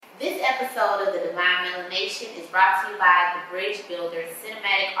This episode of the Divine Melanation is brought to you by the Bridge Builder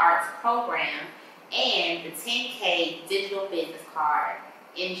Cinematic Arts Program and the 10K Digital Business Card.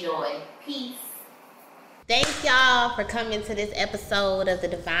 Enjoy. Peace. Thank y'all for coming to this episode of the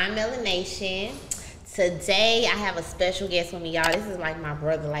Divine Melanation. Today I have a special guest with me, y'all. This is like my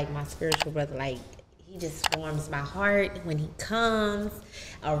brother, like my spiritual brother. Like, he just warms my heart when he comes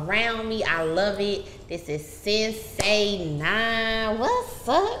around me. I love it. This is Sensay9. What's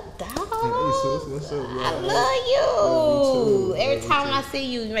up, dog? Hey, what's up, y'all? I love you. Love you Every time I see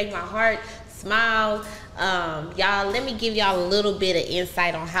you, you make my heart smile. Y'all, let me give y'all a little bit of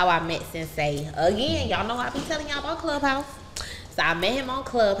insight on how I met Sensay. Again, y'all know I be telling y'all about Clubhouse. So I met him on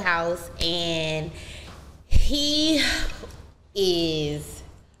Clubhouse, and he is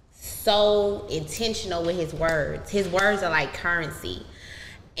so intentional with his words. His words are like currency.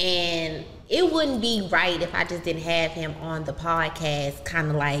 And it wouldn't be right if I just didn't have him on the podcast, kind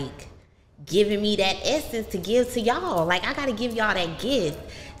of like giving me that essence to give to y'all. Like, I got to give y'all that gift.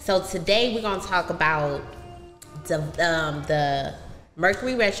 So today we're going to talk about the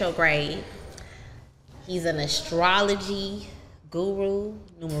Mercury retrograde. He's an astrology guru,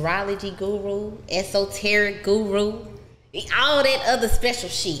 numerology guru, esoteric guru, all that other special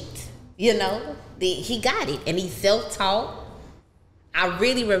shit. You know, he got it, and he's self-taught. I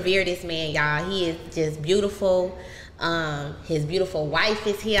really revere this man, y'all. He is just beautiful. His beautiful wife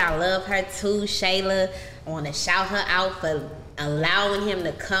is here. I love her too, Shayla. I want to shout her out for allowing him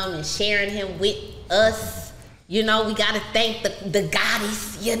to come and sharing him with us. You know, we got to thank the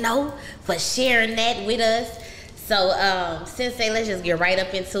goddess, you know, for sharing that with us. So, Sensay, let's just get right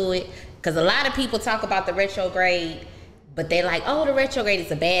up into it. Because a lot of people talk about the retrograde, but they're like, oh, the retrograde is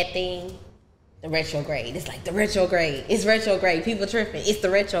a bad thing. The retrograde. It's like the retrograde. It's retrograde. People tripping. It's the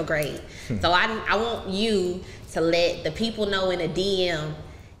retrograde. So I want you to let the people know in a DM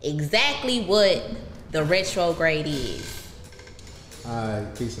exactly what the retrograde is. All right.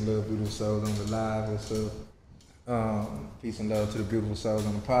 Peace and love, beautiful souls on the live. What's up? Peace and love to the beautiful souls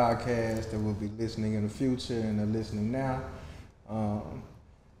on the podcast that will be listening in the future and are listening now.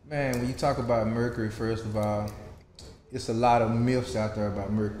 Man, when you talk about Mercury, first of all, it's a lot of myths out there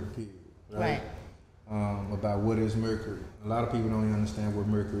about Mercury, period. Right. About what is Mercury. A lot of people don't even understand what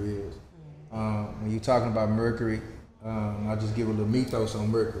Mercury is. When you're talking about Mercury, I'll just give a little mythos on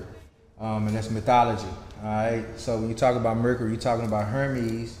Mercury. And that's mythology. All right. So when you talk about Mercury, you're talking about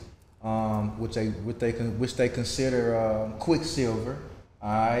Hermes, which they consider Quicksilver. All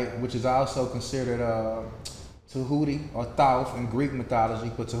right, which is also considered Tahuti or Thoth in Greek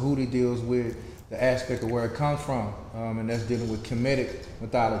mythology, but Tahuti deals with the aspect of where it comes from, and that's dealing with Kemetic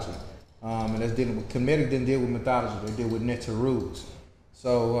mythology. And that's dealing with Kemetic didn't deal with mythology; they deal with Neterus.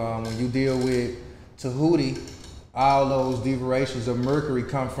 So when you deal with Tahuti, all those deviations of Mercury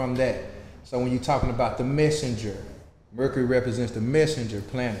come from that. So when you're talking about the messenger, Mercury represents the messenger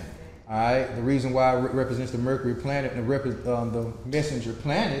planet. All right, the reason why it represents the Mercury planet and the messenger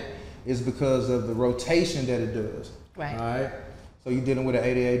planet is because of the rotation that it does. Right. All right. So you're dealing with an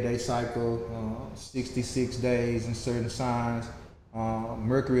 88-day cycle, 66 days in certain signs.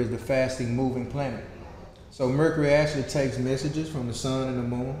 Mercury is the fasting, moving planet. So Mercury actually takes messages from the sun and the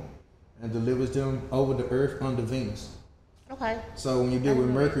moon and delivers them over the earth under Venus. Okay. So when you deal with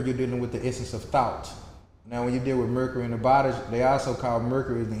Mercury, you're dealing with the essence of thought. Now when you deal with Mercury in the body, they also call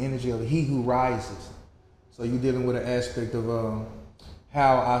Mercury the energy of he who rises. So you're dealing with an aspect of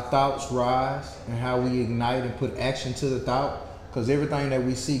how our thoughts rise and how we ignite and put action to the thought. Because everything that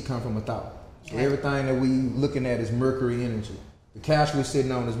we see comes from a thought. So everything that we looking at is Mercury energy. The couch we're sitting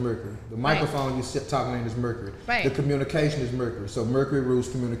on is Mercury. The microphone you're talking in is Mercury. Right. The communication is Mercury. So Mercury rules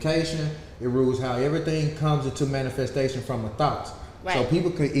communication. It rules how everything comes into manifestation from a thought. Right. So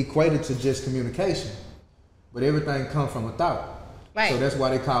people could equate it to just communication, but everything comes from a thought. Right. So that's why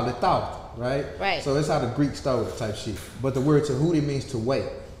they call it thought, right? Right. So that's how the Greeks stole it type shit. But the word Tahuti means to weigh.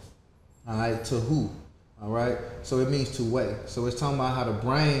 All right, Tahu. All right, so it means to weigh. So it's talking about how the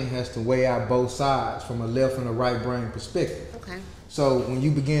brain has to weigh out both sides from a left and a right brain perspective. Okay. So when you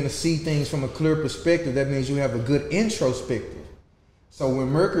begin to see things from a clear perspective, that means you have a good introspective. So when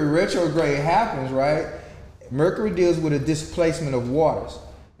Mercury retrograde happens, right, Mercury deals with a displacement of waters.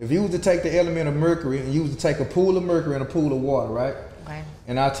 If you was to take the element of Mercury and you was to take a pool of Mercury and a pool of water, right? Okay.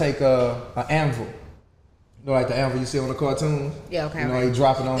 And I take an anvil. You know, like the anvil you see on the cartoons? Yeah, okay. You know, right. he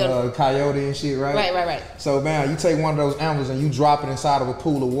drop it on the coyote and shit, right? Right. So, man, you take one of those anvils and you drop it inside of a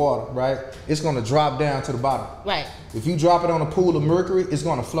pool of water, right? It's going to drop down to the bottom. Right. If you drop it on a pool of Mercury, it's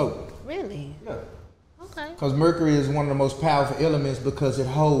going to float. Really? Yeah. Okay. Because Mercury is one of the most powerful elements because it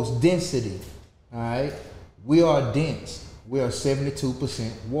holds density, all right? We are dense. we are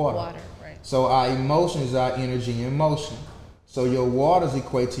 72% water. Water, right. So our emotions are energy in motion. So your waters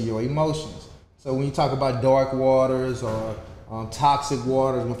equate to your emotions. So when you talk about dark waters or toxic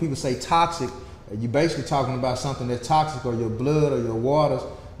waters, when people say toxic, you're basically talking about something that's toxic, or your blood or your waters,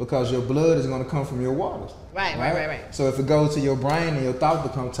 because your blood is going to come from your waters. Right. So if it goes to your brain and your thoughts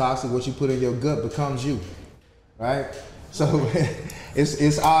become toxic, what you put in your gut becomes you, right? So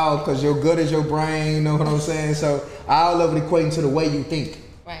it's all because your gut is your brain, you know what I'm saying? So all of it equating to the way you think.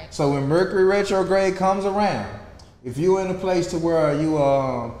 Right. So when Mercury retrograde comes around, if you're in a place to where you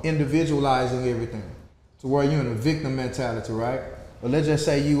are individualizing everything, to where you're in a victim mentality, right? But let's just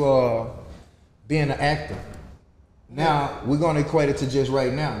say you are being an actor. Now, we're going to equate it to just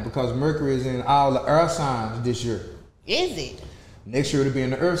right now, because Mercury is in all the earth signs this year. Is it? Next year it'll be in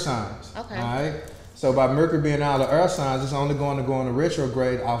the earth signs. Okay. All right? So by Mercury being all the earth signs, it's only going to go on a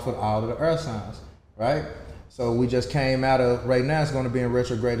retrograde off of all of the earth signs, right? So we just came out of, right now it's going to be in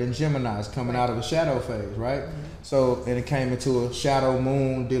retrograde in Gemini. It's coming out of a shadow phase, right? Mm-hmm. So, and it came into a shadow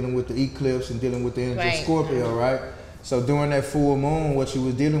moon dealing with the eclipse and dealing with the energy of Scorpio, right? So during that full moon, what you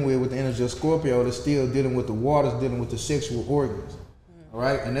was dealing with the energy of Scorpio, is still dealing with the waters, dealing with the sexual organs, all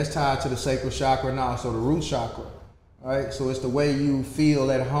right? And that's tied to the sacral chakra and also the root chakra, all right? So it's the way you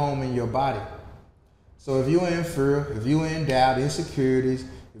feel at home in your body. So if you're in fear, if you're in doubt, insecurities,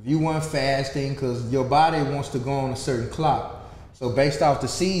 if you want fasting, because your body wants to go on a certain clock. So based off the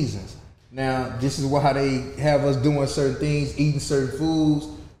seasons. Now, this is why they have us doing certain things, eating certain foods,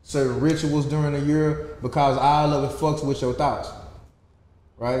 certain rituals during the year, because all of it fucks with your thoughts,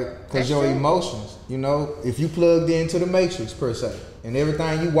 right? Because your emotions, you know, if you plugged into the matrix per se, and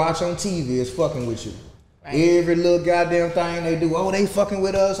everything you watch on TV is fucking with you. Right. Every little goddamn thing they do, oh, they fucking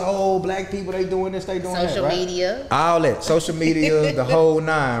with us, oh, black people, they doing this, they doing that, social media. All that, social media, the whole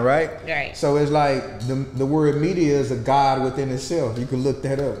nine, right? Right. So it's like, the word media is a god within itself. You can look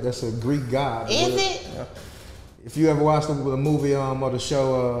that up. That's a Greek god. Is it? Yeah. If you ever watched the movie or the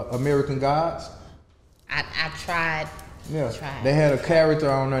show American Gods. I tried. Yeah. They had a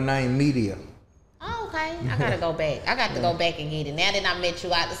character on there named Media. Oh, okay. I gotta go back. I got to go back and get it. Now that I met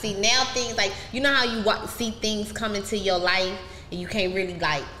you, I see now things like, you know how you see things come into your life and you can't really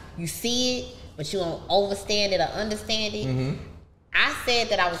you see it, but you don't understand it or understand it. Mm-hmm. I said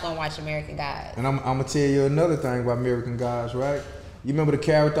that I was gonna watch American Gods. And I'm gonna tell you another thing about American Gods, right? You remember the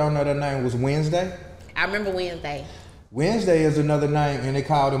character on there, that name was Wednesday? I remember Wednesday. Wednesday is another name, and they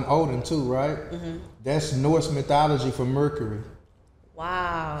called him Odin too, right? Mm-hmm. That's Norse mythology for Mercury.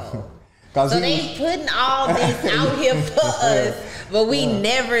 Wow. So they putting all this out here for us, but we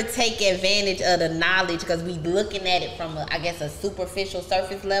never take advantage of the knowledge because we looking at it from a superficial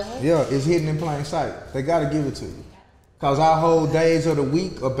surface level. Yeah, it's hidden in plain sight. They got to give it to you. Because our whole days of the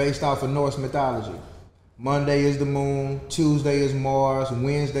week are based off of Norse mythology. Monday is the moon, Tuesday is Mars,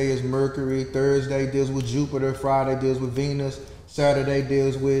 Wednesday is Mercury, Thursday deals with Jupiter, Friday deals with Venus, Saturday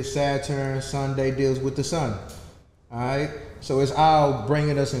deals with Saturn, Sunday deals with the sun. All right? So it's all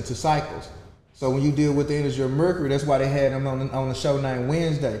bringing us into cycles. So when you deal with the energy of Mercury, that's why they had them on the show named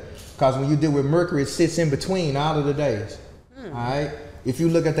Wednesday. Because when you deal with Mercury, it sits in between all of the days. All right? If you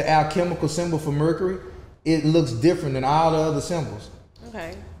look at the alchemical symbol for Mercury, it looks different than all the other symbols.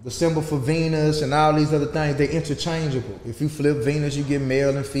 Okay. The symbol for Venus and all these other things, they're interchangeable. If you flip Venus, you get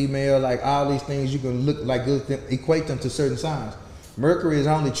male and female, like all these things, you can look like equate them to certain signs. Mercury is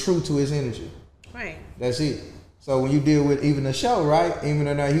only true to his energy. Right. That's it. So when you deal with even the show, right? Even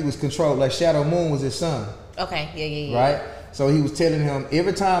though he was controlled, like Shadow Moon was his son. Okay, yeah. Right? So he was telling him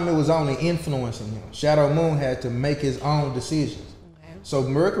every time it was only influencing him. Shadow Moon had to make his own decisions. Okay. So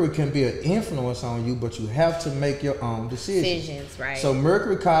Mercury can be an influence on you, but you have to make your own decisions. Right. So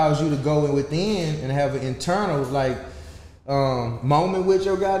Mercury calls you to go in within and have an internal moment with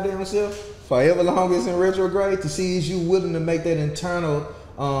your goddamn self forever long as in retrograde to see is you willing to make that internal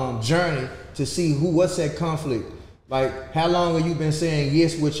journey to see what's that conflict. Like, how long have you been saying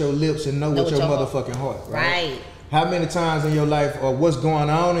yes with your lips and no with your motherfucking heart? Right. How many times in your life, or what's going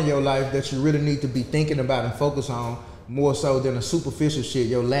on in your life that you really need to be thinking about and focus on more so than the superficial shit,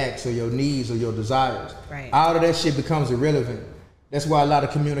 your lacks or your needs or your desires? Right. All of that shit becomes irrelevant. That's why a lot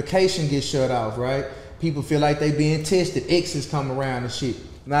of communication gets shut off, right? People feel like they being tested. Exes come around and shit.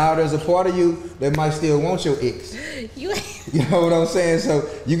 Now there's a part of you that might still want your ex. You know what I'm saying? So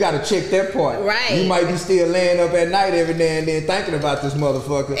you got to check that part. Right. You might be still laying up at night every now and then thinking about this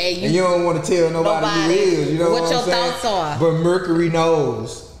motherfucker, and you don't want to tell nobody who is. You know what I'm saying? What your thoughts are. But Mercury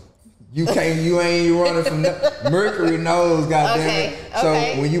knows. You ain't running from that. Mercury knows, goddamn it. So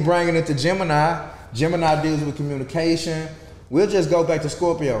when you bring it into Gemini, Gemini deals with communication. We'll just go back to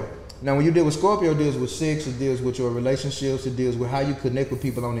Scorpio. Now, when you deal with Scorpio, it deals with sex, it deals with your relationships, it deals with how you connect with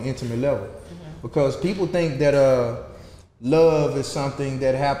people on the intimate level. Because people think that love is something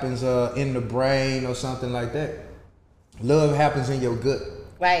that happens in the brain or something like that. Love happens in your gut.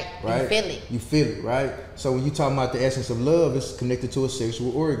 Right. You feel it. You feel it, right? So when you talking about the essence of love, it's connected to a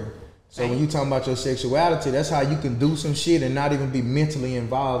sexual organ. So when you talking about your sexuality, that's how you can do some shit and not even be mentally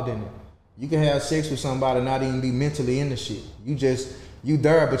involved in it. You can have sex with somebody and not even be mentally in the shit. You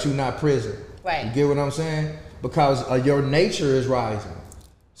there, but you not present. Right. You get what I'm saying? Because your nature is rising.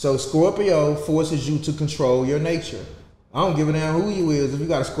 So Scorpio forces you to control your nature. I don't give a damn who you is. If you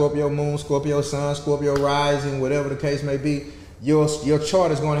got a Scorpio moon, Scorpio sun, Scorpio rising, whatever the case may be, your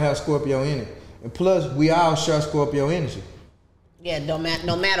chart is going to have Scorpio in it. And plus, we all share Scorpio energy. Yeah, no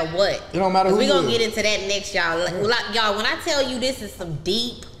matter what. It don't matter who we you gonna is. get into that next, y'all. Y'all, when I tell you this is some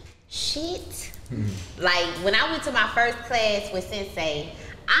deep shit, like when I went to my first class with Sensay,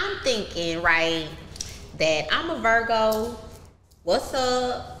 I'm thinking, right, that I'm a Virgo. What's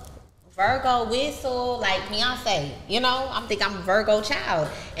up? Virgo whistle, like Beyonce. You know, I'm thinking I'm a Virgo child.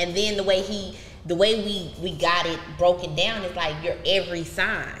 And then the way we got it broken down is like you're every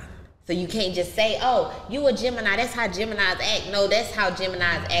sign. So you can't just say, oh, you a Gemini, that's how Geminis act. No, that's how Geminis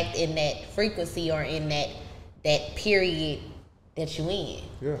act in that frequency or in that period that you in.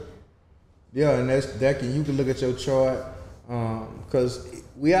 Yeah. Yeah, and you can look at your chart, because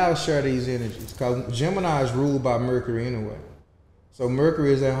we all share these energies. Because Gemini is ruled by Mercury anyway. So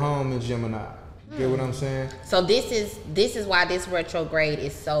Mercury is at home in Gemini. You get what I'm saying? So this is why this retrograde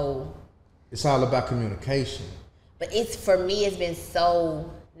is so... It's all about communication. But for me, it's been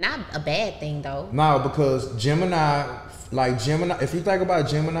so... Not a bad thing though. No, because Gemini, if you think about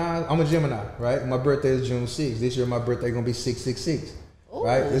Gemini, I'm a Gemini, right? My birthday is June 6th. This year my birthday gonna be 666,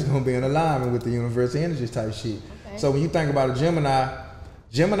 right? It's gonna be in alignment with the universal energies type shit. Okay. So when you think about a Gemini,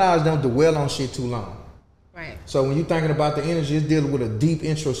 Geminis don't dwell on shit too long. Right. So when you're thinking about the energy, it's dealing with a deep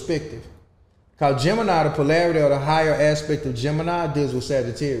introspective. Because Gemini, the polarity or the higher aspect of Gemini deals with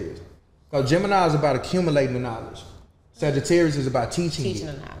Sagittarius. Because Gemini is about accumulating the knowledge. Sagittarius is about teaching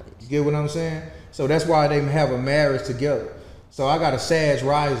the knowledge. You get what I'm saying? So that's why they have a marriage together. So I got a Sag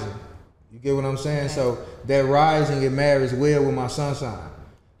rising. You get what I'm saying? Right. So that rising, it marries well with my sun sign.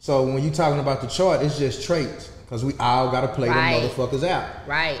 So when you're talking about the chart, it's just traits. Because we all got to play them motherfuckers out.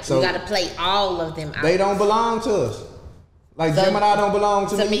 Right. So we got to play all of them out. They don't belong to us. Like so, Gemini don't belong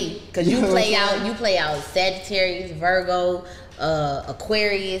to me. Because you play out Sagittarius, Virgo,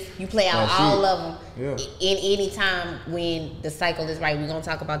 Aquarius. You play out all of them in any time when the cycle is right. We're gonna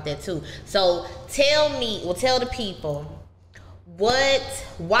talk about that too. So tell the people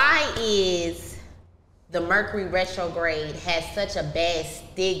why is the Mercury retrograde has such a bad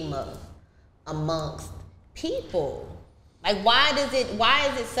stigma amongst people? Like why is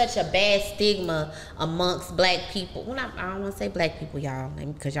it such a bad stigma amongst black people? Well, I don't want to say black people, y'all,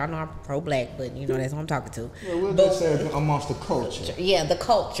 because y'all know I'm pro-black, but you know that's what I'm talking to. Yeah, we'll just say amongst the culture. Yeah, the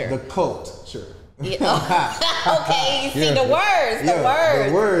culture. The culture. Yeah. Okay, you see the words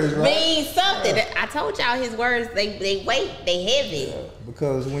right? mean something. Yeah. I told y'all his words, they heavy. Yeah,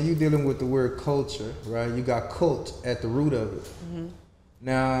 because when you're dealing with the word culture, right, you got cult at the root of it. Mm-hmm.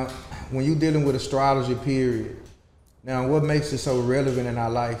 Now, when you're dealing with astrology, period, now, what makes it so relevant in our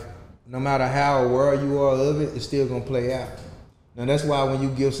life, no matter how aware you are of it, it's still going to play out. Now, that's why when you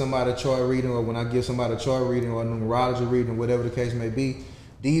give somebody a chart reading, or when I give somebody a chart reading or a numerology reading, whatever the case may be,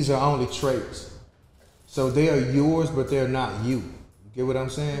 these are only traits. So they are yours, but they're not you. You get what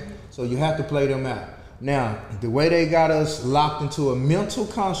I'm saying? So you have to play them out. Now, the way they got us locked into a mental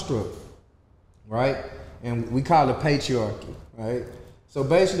construct, right? And we call it patriarchy, right? So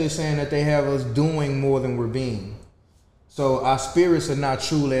basically it's saying that they have us doing more than we're being. So our spirits are not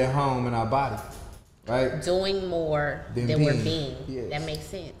truly at home in our body, right? Doing more than we're being. Yes. That makes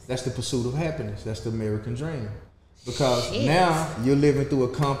sense. That's the pursuit of happiness. That's the American dream. Because now you're living through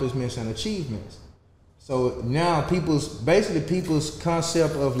accomplishments and achievements. So now people's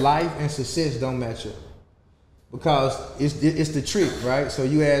concept of life and success don't match up. Because it's the trick, right? So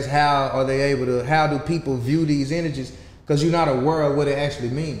you ask how do people view these energies? Because you're not aware of what it actually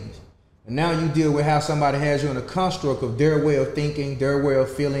means. And now you deal with how somebody has you in a construct of their way of thinking, their way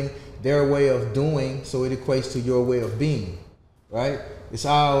of feeling, their way of doing, so it equates to your way of being, right? It's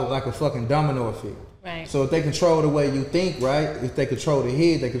all like a fucking domino effect. Right. So if they control the way you think, right? If they control the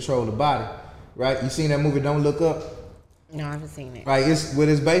head, they control the body, right? You seen that movie Don't Look Up? No, I haven't seen it. Right,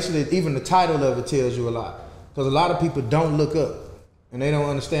 it's basically, even the title of it tells you a lot. Because a lot of people don't look up. And they don't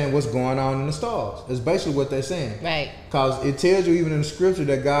understand what's going on in the stars. That's basically what they're saying. Right. Because it tells you even in the scripture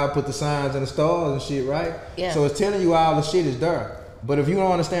that God put the signs in the stars and shit, right? Yeah. So it's telling you all the shit is there. But if you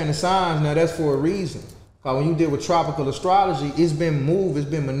don't understand the signs, now that's for a reason. Because when you deal with tropical astrology, it's been moved, it's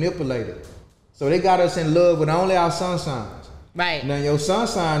been manipulated. So they got us in love with only our sun signs. Right. Now your sun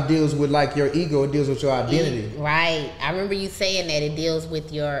sign deals with like your ego, it deals with your identity. Right. I remember you saying that it deals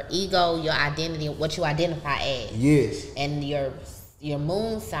with your ego, your identity, what you identify as. Yes. And your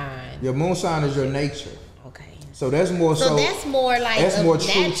moon sign. Your moon sign is your nature. Okay. So that's more so that's more like that's more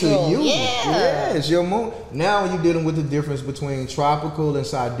natural. true to you. Yeah, it's your moon. Now you're dealing with the difference between tropical and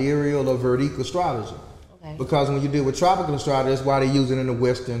sidereal or Vedic astrology. Okay. Because when you deal with tropical astrology, that's why they use it in the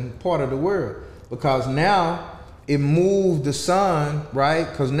western part of the world. Because now it moved the sun, right?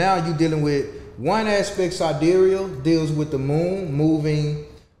 Because now you're dealing with one aspect. Sidereal deals with the moon moving,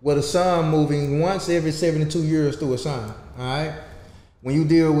 well, the sun moving once every 72 years through a sign. All right. When you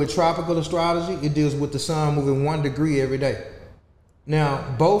deal with tropical astrology, it deals with the sun moving 1 degree every day. Now,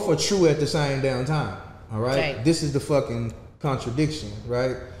 both are true at the same damn time. All right. Okay. This is the fucking contradiction,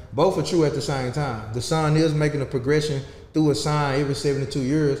 right? Both are true at the same time. The sun is making a progression through a sign every 72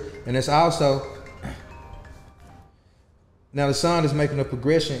 years, and it's also. Now the sun is making a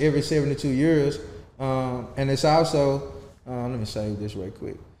progression every 72 years, and it's also, let me save this right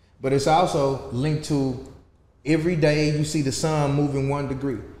quick, but it's also linked to every day you see the sun moving 1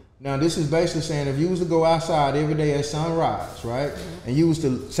 degree. Now this is basically saying if you was to go outside every day at sunrise, right, and you was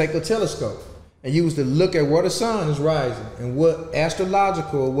to take a telescope, and you was to look at where the sun is rising, and what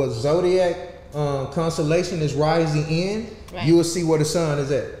astrological, what zodiac constellation is rising in, right, you will see where the sun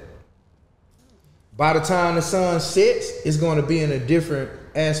is at. By the time the sun sets, it's going to be in a different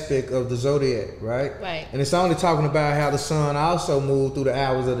aspect of the zodiac, right? Right. And it's only talking about how the sun also moves through the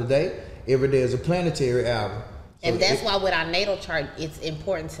hours of the day. Every day is a planetary hour. So and that's why with our natal chart, it's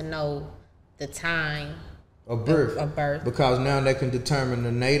important to know the time of birth. Of birth. Because now they can determine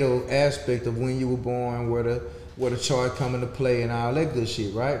the natal aspect of when you were born, where the chart come into play and all that good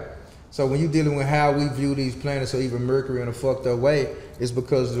shit, right? So when you're dealing with how we view these planets or even Mercury in a fucked up way, it's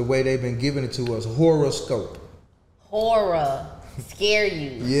because of the way they've been giving it to us. Horoscope. Horror. Scare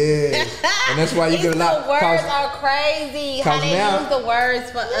you. Yeah. And that's why you get a lot. The words are crazy. How they use the words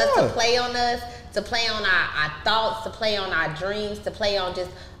for us to play on us, to play on our thoughts, to play on our dreams, to play on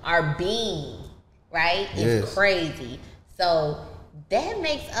just our being, right? It's crazy. So that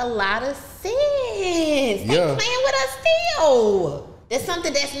makes a lot of sense. They playing with us still. That's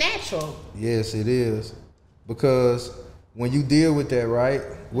something that's natural. Yes, it is. Because when you deal with that, right,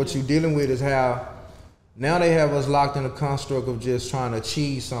 what you're dealing with is how now they have us locked in a construct of just trying to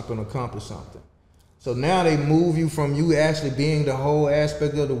achieve something, accomplish something. So now they move you from you actually being the whole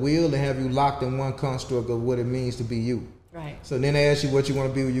aspect of the wheel and have you locked in one construct of what it means to be you. Right. So then they ask you what you want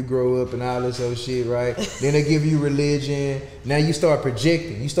to be when you grow up and all this other shit, right? Then they give you religion. Now you start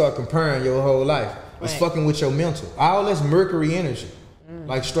projecting. You start comparing your whole life. It's fucking with your mental. All this Mercury energy.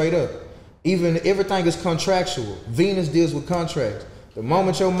 Like straight up. Even everything is contractual. Venus deals with contracts. The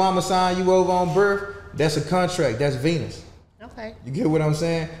moment your mama signed you over on birth, that's a contract. That's Venus. Okay. You get what I'm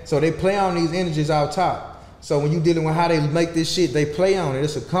saying? So they play on these energies out top. So when you're dealing with how they make this shit, they play on it.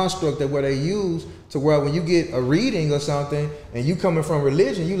 It's a construct that where they use to where when you get a reading or something and you coming from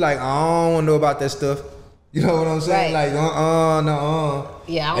religion, you like, I don't know about that stuff. You know what I'm saying? Like, no.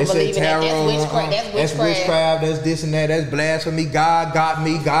 Yeah, I don't believe in that. That's witchcraft. That's witchcraft. That's this and that. That's blasphemy. God got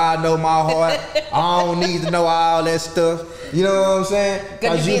me. God know my heart. I don't need to know all that stuff. You know what I'm saying?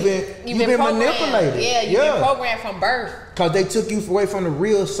 Because you've been manipulated. Yeah, you've been programmed from birth. Because they took you away from the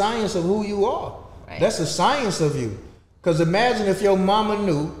real science of who you are. Right. That's the science of you. Because imagine if your mama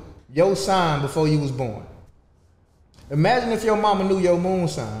knew your sign before you was born. Imagine if your mama knew your moon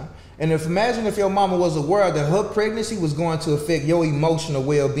sign. And imagine if your mama was aware that her pregnancy was going to affect your emotional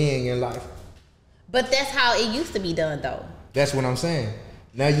well-being in life. But that's how it used to be done, though. That's what I'm saying.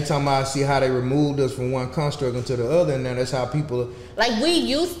 Now you're talking about see how they removed us from one construct into the other, and now that's how people... Like, we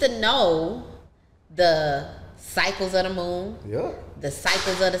used to know the cycles of the moon. Yeah. The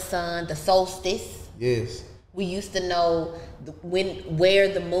cycles of the sun, the solstice. Yes. We used to know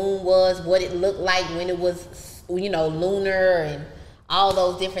where the moon was, what it looked like when it was, lunar and... all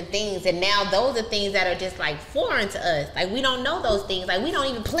those different things, and now those are things that are just like foreign to us. Like we don't know those things. Like we don't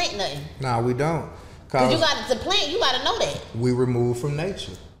even plant nothing. Nah, we don't. Cause you got to plant, you got to know that. We remove from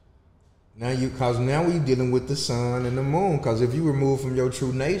nature. Now we're dealing with the sun and the moon. Cause if you remove from your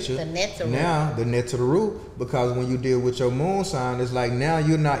true nature, the Netaru, because when you deal with your moon sign, it's like now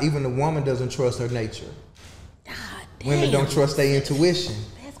you're not even the woman doesn't trust her nature. God damn. Women don't trust their intuition.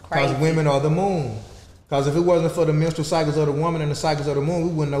 That's crazy. Cause women are the moon. Because if it wasn't for the menstrual cycles of the woman and the cycles of the moon, we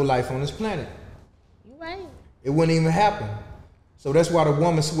wouldn't know life on this planet. You're right. It wouldn't even happen. So that's why the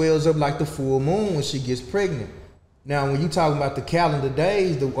woman swells up like the full moon when she gets pregnant. Now, when you talking about the calendar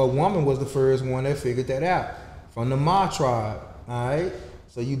days, a woman was the first one that figured that out from the Ma tribe. All right,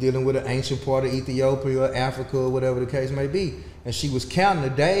 so you dealing with an ancient part of Ethiopia or Africa or whatever the case may be, and she was counting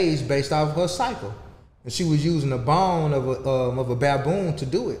the days based off her cycle, and she was using the bone of a baboon to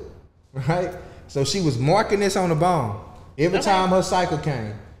do it, right? So she was marking this on the bone every time her cycle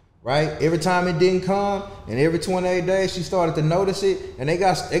came, right? Every time it didn't come, and every 28 days she started to notice it, and they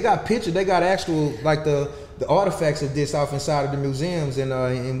got pictures, they got actual like the artifacts of this off inside of the museums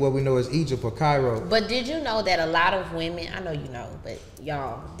in what we know as Egypt or Cairo. But did you know that a lot of women, I know you know, but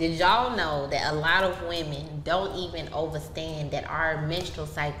y'all, did y'all know that a lot of women don't even understand that our menstrual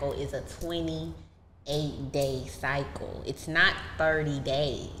cycle is a 28-day cycle? It's not 30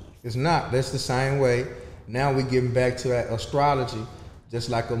 days. It's not. That's the same way. Now we're getting back to that astrology. Just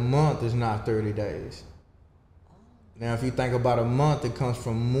like a month is not 30 days. Now, if you think about a month, it comes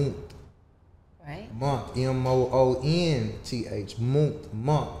from month. Right. Month, M-O-O-N-T-H,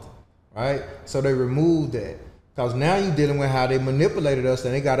 month, right? So they removed that. Because now you're dealing with how they manipulated us,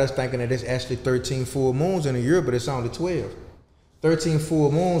 and they got us thinking that it's actually 13 full moons in a year, but it's only 12. 13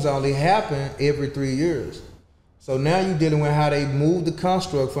 full moons only happen every 3 years. So now you're dealing with how they moved the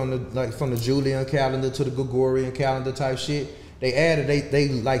construct from the Julian calendar to the Gregorian calendar type shit. They added, they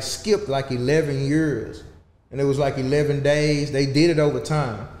like skipped like 11 years. And it was like 11 days. They did it over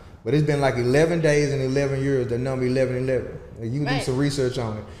time. But it's been like 11 days and 11 years, the number 1111. You can do some research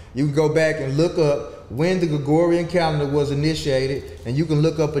on it. You can go back and look up when the Gregorian calendar was initiated, and you can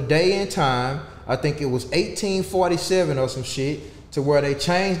look up a day and time. I think it was 1847 or some shit, to where they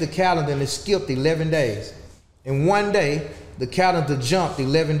changed the calendar and it skipped 11 days. In one day, the calendar jumped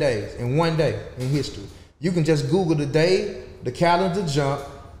 11 days in one day in history. You can just Google the day, the calendar jumped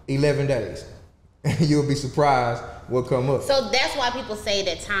 11 days. And you'll be surprised what come up. So that's why people say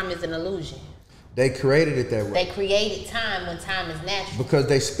that time is an illusion. They created it that way. They created time when time is natural. Because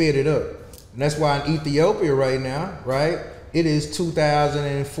they sped it up. And that's why in Ethiopia right now, right, it is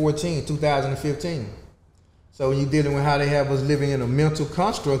 2014, 2015. So when you're dealing with how they have us living in a mental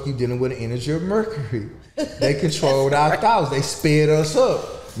construct, you're dealing with the energy of Mercury. They controlled our thoughts. They sped us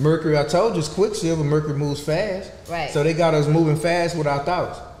up. Mercury, I told you, is quicksilver. Mercury moves fast. Right. So they got us moving fast with our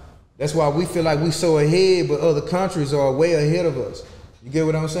thoughts. That's why we feel like we so ahead, but other countries are way ahead of us. You get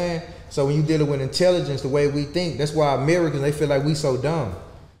what I'm saying? So when you're dealing with intelligence, the way we think, that's why Americans, they feel like we so dumb.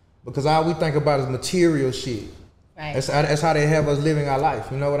 Because all we think about is material shit. Right. That's how they have us living our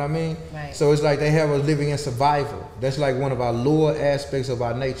life. You know what I mean? Right. So it's like they have us living in survival. That's like one of our lower aspects of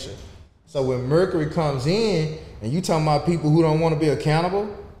our nature. So when Mercury comes in, and you talking about people who don't want to be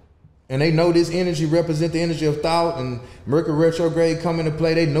accountable, and they know this energy represent the energy of thought, and Mercury retrograde come into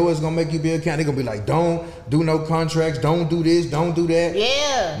play, they know it's gonna make you be accountable. They're gonna be like, don't do no contracts, don't do this, don't do that.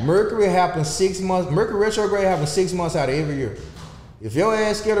 Yeah. Mercury happens 6 months. Mercury retrograde happens 6 months out of every year. If your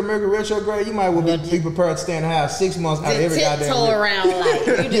ass scared of Mercury retrograde, you might well be prepared to stand high 6 months out of every goddamn year. Tiptoe around life.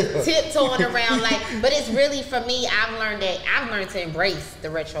 You just tiptoeing around life. But it's really, for me, I've learned to embrace the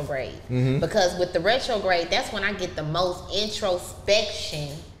retrograde. Mm-hmm. Because with the retrograde, that's when I get the most introspection,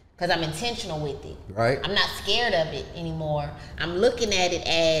 because I'm intentional with it. Right. I'm not scared of it anymore. I'm looking at it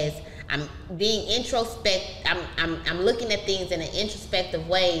as I'm being I'm looking at things in an introspective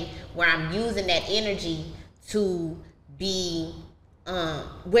way, where I'm using that energy to be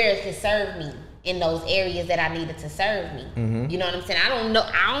where it can serve me in those areas that I needed to serve me. Mm-hmm. You know what I'm saying? I don't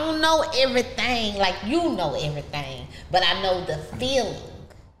know everything like you know everything, but I know the feeling.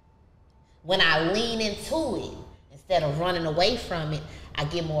 When I lean into it instead of running away from it, I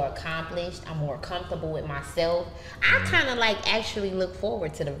get more accomplished. I'm more comfortable with myself. I kind of actually look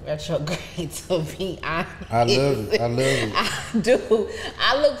forward to the retrograde, to be honest. I love it. I do.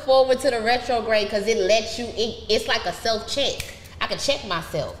 I look forward to the retrograde because it lets you, it's like a self-check. I can check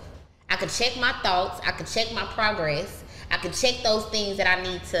myself. I can check my thoughts. I can check my progress. I can check those things that I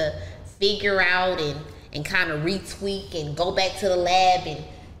need to figure out and kind of retweak and go back to the lab and,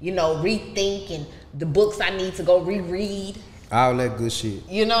 rethink, and the books I need to go reread. All that good shit.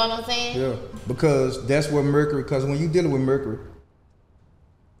 You know what I'm saying? Yeah, because that's what Mercury, because when you're dealing with Mercury,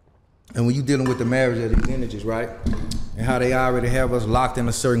 and when you're dealing with the marriage of these energies, right? And how they already have us locked in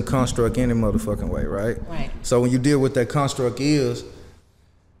a certain construct any motherfucking way, right? Right. So when you deal with that construct is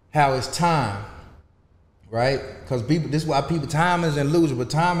how it's time, right? Because this is why time is an illusion, but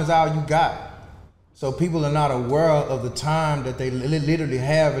time is all you got. So people are not aware of the time that they literally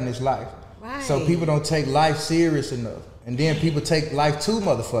have in this life. Right. So people don't take life serious enough. And then people take life too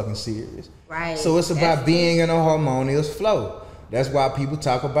motherfucking serious. Right. So it's about being in a harmonious flow. That's why people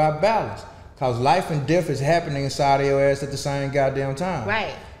talk about balance. Because life and death is happening inside of your ass at the same goddamn time.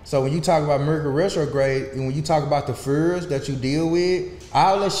 Right. So when you talk about Mercury retrograde, and when you talk about the fears that you deal with,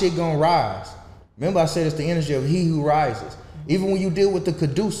 all that shit gonna rise. Remember I said it's the energy of he who rises. Even when you deal with the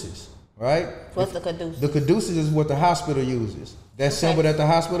caduceus, right? What's the caduceus? The caduceus is what the hospital uses. That symbol that the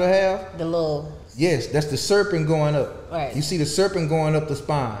hospital have? The little... Yes, that's the serpent going up. Right. You see the serpent going up the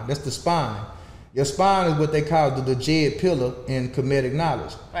spine. That's the spine. Your spine is what they call the jed pillar in Kemetic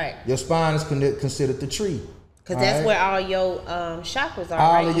knowledge. Right. Your spine is considered the tree. Because that's where all your chakras are,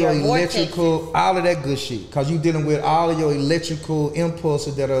 all right? of your electrical, all of that good shit. Because you're dealing with all of your electrical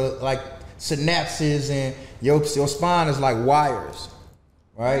impulses that are like synapses, and your spine is like wires,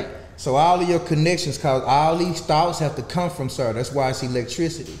 right? So all of your connections, cause all these thoughts have to come from, sir. That's why it's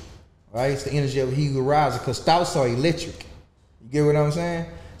electricity, right? It's the energy of he who rises, because thoughts are electric. You get what I'm saying?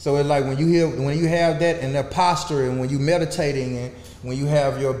 So it's like when you have that and that posture, and when you meditating, and when you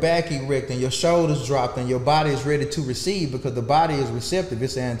have your back erect and your shoulders dropped and your body is ready to receive, because the body is receptive,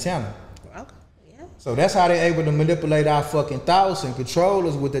 it's an antenna. Okay. Yeah. So that's how they're able to manipulate our fucking thoughts and control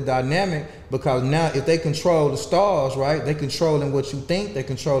us with the dynamic, because now if they control the stars, right, they controlling what you think, they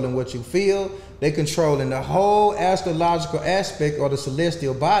controlling what you feel, they controlling the whole astrological aspect or the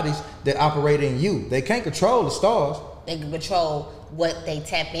celestial bodies that operate in you. They can't control the stars. They can control what they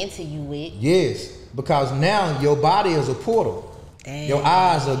tap into you with. Yes, because now your body is a portal. Damn. Your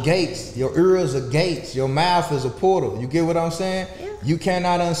eyes are gates. Your ears are gates. Your mouth is a portal. You get what I'm saying? Yeah. You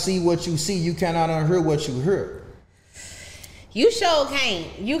cannot unsee what you see. You cannot unhear what you hear. You sure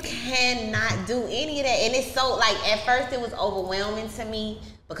can't. You cannot do any of that. And it's so, like, at first it was overwhelming to me,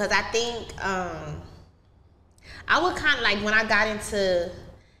 because I think I would kind of, like, when I got into,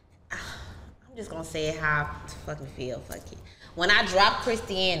 I'm just going to say it how I fucking feel. Fuck it. When I dropped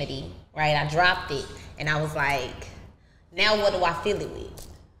Christianity, right, I dropped it, and I was like, now what do I fill it with?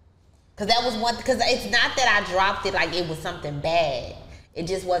 Because that was one, because it's not that I dropped it like it was something bad. It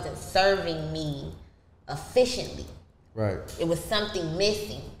just wasn't serving me efficiently. Right. It was something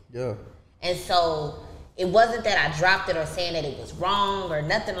missing. Yeah. And so it wasn't that I dropped it or saying that it was wrong or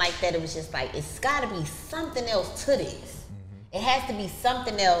nothing like that. It was just like, it's got to be something else to this. Mm-hmm. It has to be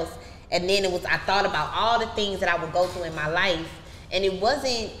something else. And then I thought about all the things that I would go through in my life. And it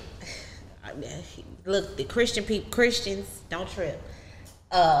wasn't, look, the Christians, don't trip.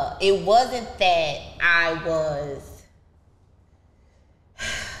 It wasn't that I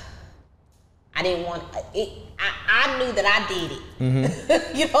didn't want it. I knew that I did it.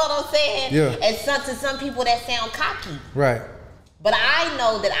 Mm-hmm. You know what I'm saying? Yeah. And to some people that sound cocky. Right. But I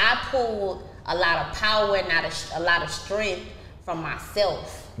know that I pulled a lot of power and a lot of strength from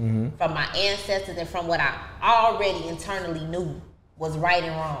myself, mm-hmm. from my ancestors, and from what I already internally knew was right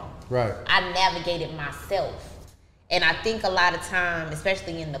and wrong. Right. I navigated myself. And I think a lot of time,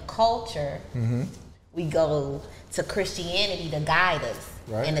 especially in the culture, mm-hmm. we go to Christianity to guide us,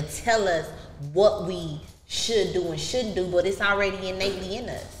 right. and to tell us what we should do and shouldn't do, but it's already innately in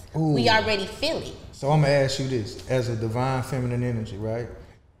us. Ooh. We already feel it. So I'm gonna ask you this, as a divine feminine energy, right?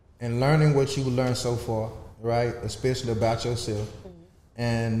 And learning what you learned so far, right? Especially about yourself, mm-hmm.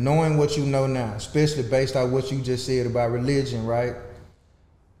 and knowing what you know now, especially based on what you just said about religion, right?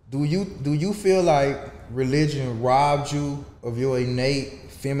 Do you feel like religion robbed you of your innate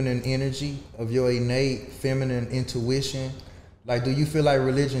feminine energy, of your innate feminine intuition? Like, do you feel like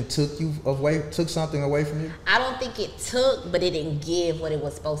religion took something away from you? I don't think it took, but it didn't give what it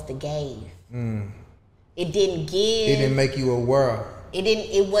was supposed to give. It didn't give. It didn't make you aware. It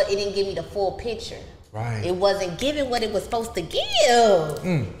didn't give me the full picture. Right. It wasn't giving what it was supposed to give.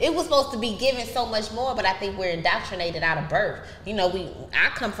 It was supposed to be giving so much more, but I think we're indoctrinated out of birth. You know, I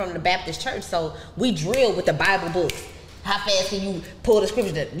come from the Baptist church, so we drill with the Bible books. How fast can you pull the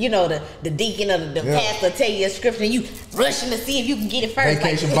scripture? The deacon or the pastor tell you a scripture, and you rushing to see if you can get it first.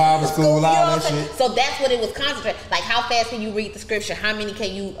 Vacation Bible school, all that shit. So that's what it was concentrated. Like, how fast can you read the scripture? How many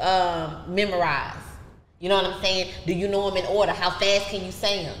can you memorize? You know what I'm saying? Do you know them in order? How fast can you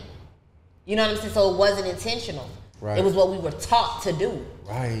say them? You know what I'm saying? So it wasn't intentional. Right. It was what we were taught to do.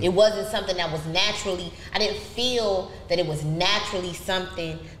 Right. It wasn't something that was naturally, I didn't feel that it was naturally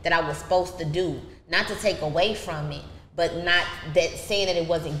something that I was supposed to do. Not to take away from it, but not that saying that it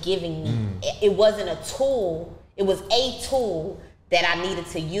wasn't giving me. It wasn't a tool. It was a tool that I needed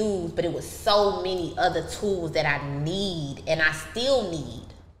to use, but it was so many other tools that I need and I still need.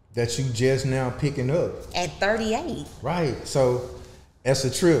 That you just now picking up. At 38. Right. So that's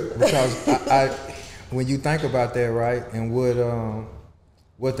a trip, because I when you think about that, right, and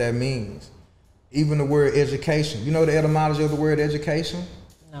what that means, even the word education. You know the etymology of the word education?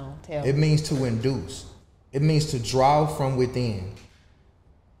 No, tell me. It means to induce. It means to draw from within.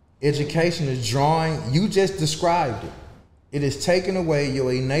 Education is drawing. You just described it. it is taking away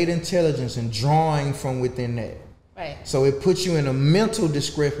your innate intelligence and drawing from within that. Right. So it puts you in a mental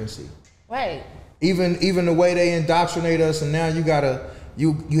discrepancy. Right. Even the way they indoctrinate us, and now you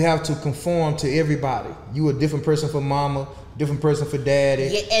have to conform to everybody. You a different person for mama, different person for daddy,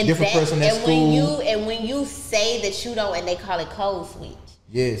 different person at school. When you say that you don't, and they call it code switch.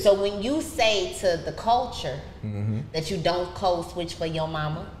 Yes. So when you say to the culture that you don't code switch for your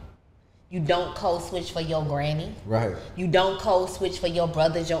mama, you don't code switch for your granny, right? You don't code switch for your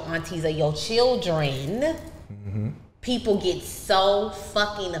brothers, your aunties, or your children. People get so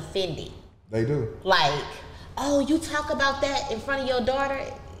fucking offended. They do. Like, oh, you talk about that in front of your daughter?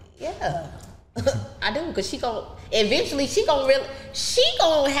 Yeah, I do, because she gonna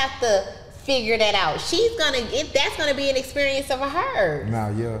have to figure that out. That's gonna be an experience of her. Nah,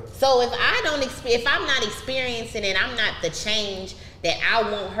 yeah. So if I'm not experiencing it, I'm not the change that I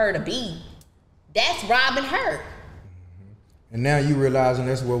want her to be. That's robbing her. And now you realizing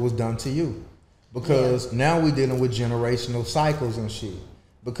that's what was done to you, because now we dealing with generational cycles and shit.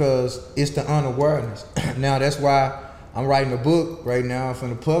 Because it's the unawareness. Now that's why I'm writing a book right now. I'm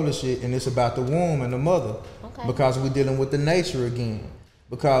finna publish it, and it's about the womb and the mother. Okay. Because we're dealing with the nature again.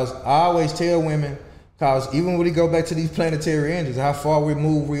 Because I always tell women, because even when we go back to these planetary engines, how far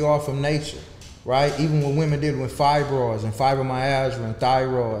removed we are from nature, right? Even when women deal with fibroids and fibromyalgia and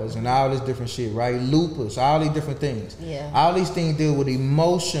thyroids and all this different shit, right? Lupus, all these different things. Yeah. All these things deal with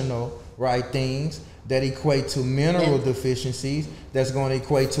emotional, right, things that equate to mineral deficiencies, that's going to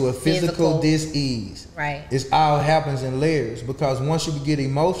equate to a physical dis-ease. Right. It all happens in layers, because once you get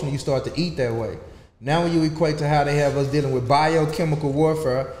emotional, you start to eat that way. Now when you equate to how they have us dealing with biochemical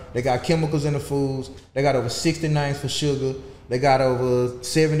warfare, they got chemicals in the foods, they got over 60 names for sugar, they got over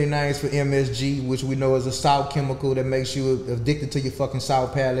 70 names for MSG, which we know is a salt chemical that makes you addicted to your fucking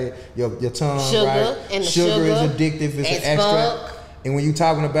salt palate, your tongue, sugar, right? And sugar is addictive, it's an extract. And when you're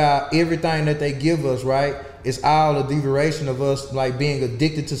talking about everything that they give us, right, it's all a derivation of us like being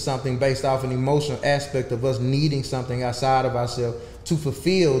addicted to something based off an emotional aspect of us needing something outside of ourselves to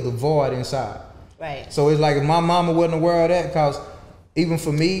fulfill the void inside. Right. So it's like if my mama wasn't aware of that, because even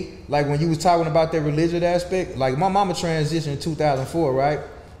for me, like when you was talking about that religious aspect, like my mama transitioned in 2004, right?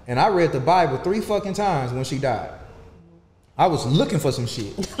 And I read the Bible 3 fucking times when she died. I was looking for some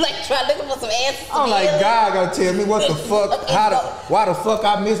shit. Like looking for some answers. I'm like, God gonna tell me what the fuck, why the fuck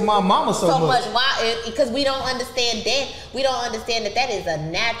I miss my mama so much. Why? Because we don't understand that. We don't understand that is a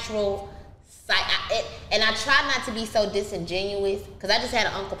natural. And I try not to be so disingenuous, because I just had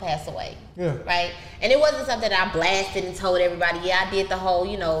an uncle pass away. Yeah. Right? And it wasn't something that I blasted and told everybody, yeah, I did the whole,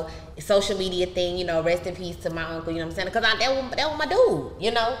 social media thing, rest in peace to my uncle, you know what I'm saying? Because that was my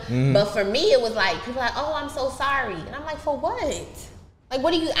dude, But for me, it was like, people like, oh, I'm so sorry. And I'm like, for what? Like,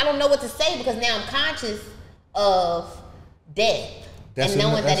 I don't know what to say, because now I'm conscious of death. And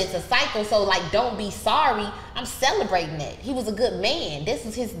knowing that it's a cycle, so like, don't be sorry. I'm celebrating that. He was a good man. This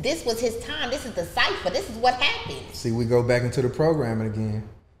was his time. This is the cipher. This is what happened. See, we go back into the programming again.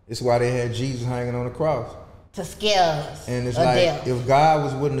 It's why they had Jesus hanging on the cross. To scare us. And it's like, if God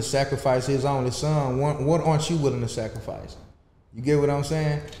was willing to sacrifice his only son, what aren't you willing to sacrifice? You get what I'm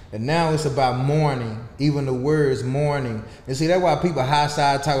saying? And now it's about mourning, even the words mourning. And see, that's why people high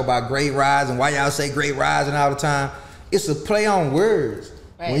side talk about great rise and why y'all say great rising all the time. It's a play on words.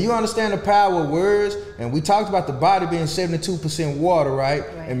 Right. When you understand the power of words, and we talked about the body being 72% water, right?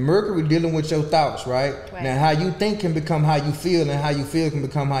 And Mercury dealing with your thoughts, right? Now how you think can become how you feel, and how you feel can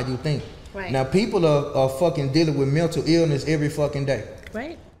become how you think. Now people are fucking dealing with mental illness every fucking day.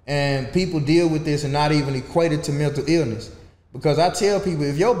 Right. And people deal with this and not even equate it to mental illness. Because I tell people,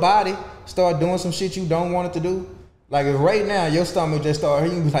 if your body start doing some shit you don't want it to do, like if right now your stomach just start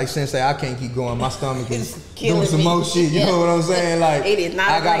hurting, you be like, Sensay, I can't keep going. My stomach is doing some more shit. You know what I'm saying? Like it is not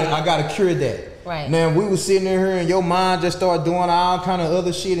I gotta cure that. Right. Now we was sitting there and your mind just started doing all kind of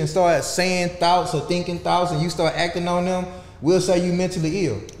other shit and start saying thoughts or thinking thoughts, and you start acting on them. We'll say you mentally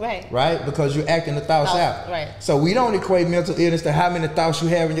ill. Right. Right? Because you're acting the thoughts out. Right. So we don't equate mental illness to how many thoughts you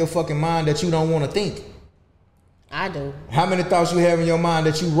have in your fucking mind that you don't want to think. I do. How many thoughts you have in your mind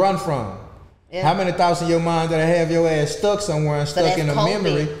that you run from? Yeah. How many thoughts in your mind that have your ass stuck somewhere and stuck in a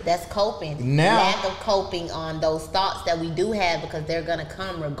memory? That's coping. Now, lack of coping on those thoughts that we do have, because they're gonna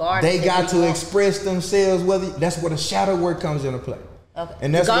come regardless. They got to express themselves. That's where the shadow work comes into play. Okay.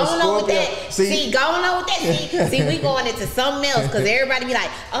 And that's what Scorpio. See, going on with that. See, we going into something else, because everybody be like,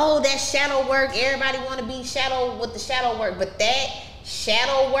 oh, that shadow work. Everybody want to be shadow with the shadow work, but that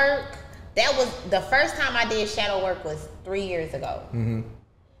shadow work, that was the first time I did shadow work was 3 years ago.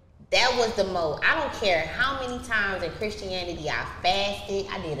 That was the most. I don't care how many times in Christianity I fasted.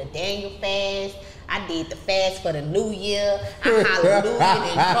 I did a Daniel fast. I did the fast for the New Year. I hallelujah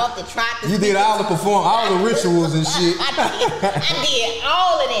and dropped and tried to. You did all the rituals and shit. I did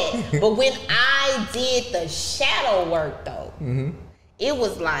all of that. But when I did the shadow work though, it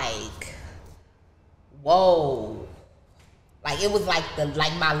was like, whoa. Like it was like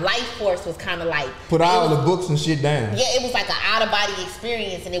my life force was kind of like put all the books and shit down. Yeah, it was like an out of body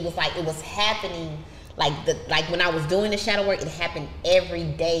experience, and it was like it was happening. Like when I was doing the shadow work, it happened every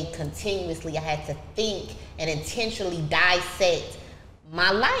day continuously. I had to think and intentionally dissect my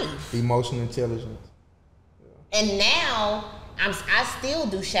life. Emotional intelligence. Yeah. And now I still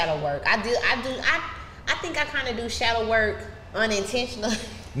do shadow work. I think I kind of do shadow work unintentionally.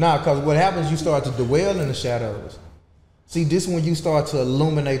 Nah, because what happens, you start to dwell in the shadows. See, this is when you start to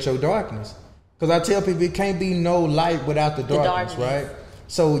illuminate your darkness. Because I tell people it can't be no light without the darkness, right?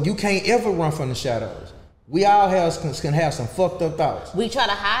 So you can't ever run from the shadows. We all can have some fucked up thoughts. We try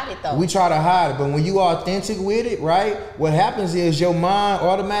to hide it though. We try to hide it, but when you are authentic with it, right? What happens is your mind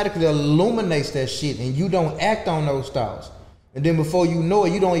automatically illuminates that shit and you don't act on those thoughts. And then before you know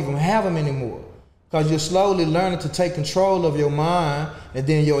it, you don't even have them anymore. Because you're slowly learning to take control of your mind, and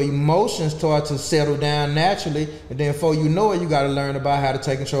then your emotions start to settle down naturally. And then before you know it, you got to learn about how to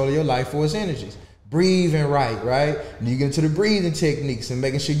take control of your life force energies. Breathing right? And you get into the breathing techniques and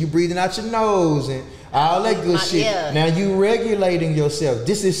making sure you're breathing out your nose and all that good shit. Yeah. Now you regulating yourself.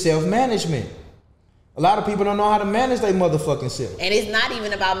 This is self-management. A lot of people don't know how to manage their motherfucking self. And it's not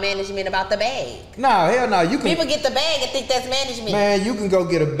even about management, about the bag. No, hell no. People get the bag and think that's management. Man, you can go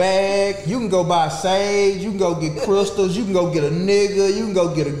get a bag. You can go buy sage. You can go get crystals. You can go get a nigga. You can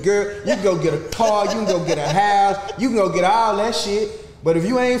go get a girl. You can go get a car. You can go get a house. You can go get all that shit. But if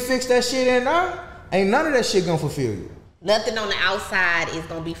you ain't fixed that shit in there, ain't none of that shit gonna fulfill you. Nothing on the outside is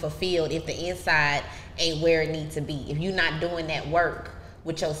gonna be fulfilled if the inside ain't where it needs to be. If you're not doing that work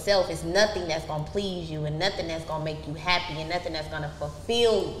with yourself, it's nothing that's gonna please you and nothing that's gonna make you happy and nothing that's gonna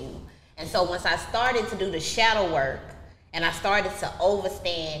fulfill you. And so once I started to do the shadow work and I started to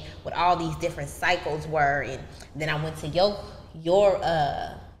understand what all these different cycles were, and then I went to your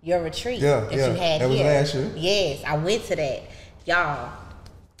retreat that you had that was here. Last year. Yes, I went to that. Y'all,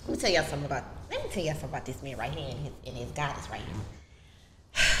 let me tell y'all something about this man right here and his goddess right here.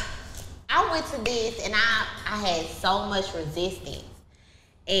 I went to this and I had so much resistance.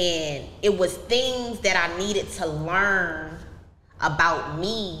 And it was things that I needed to learn about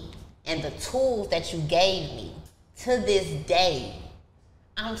me and the tools that you gave me. To this day,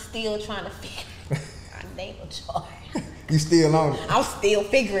 I'm still trying to figure out my natal chart. You still on it? I'm still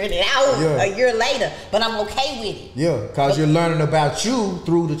figuring it out a year later, but I'm okay with it. Yeah, because you're learning about you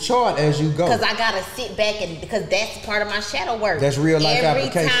through the chart as you go. Because I got to sit back because that's part of my shadow work. That's real life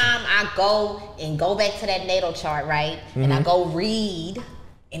application. Every time I go back to that natal chart, right, and I go read,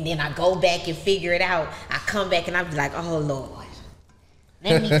 and then I go back and figure it out. I come back and I be like, oh Lord,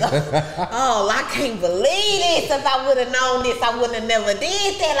 let me go. Oh, I can't believe this. If I would have known this, I wouldn't have never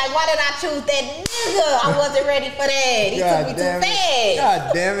did that. Like, why did I choose that nigga? I wasn't ready for that. He took me too fast.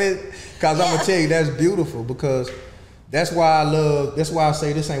 God damn it. Because I'm going to tell you, that's beautiful, because that's why I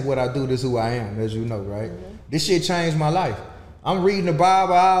say this ain't what I do, this is who I am, as you know, right? This shit changed my life. I'm reading the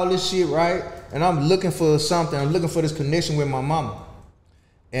Bible, all this shit, right? And I'm looking for something. I'm looking for this connection with my mama.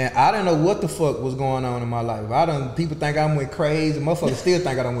 And I didn't know what the fuck was going on in my life. People think I went crazy. Motherfuckers still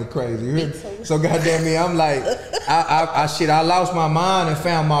think I done went crazy. You hear me? So goddamn me, I'm like, I lost my mind and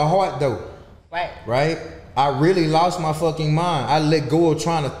found my heart though. Right? I really lost my fucking mind. I let go of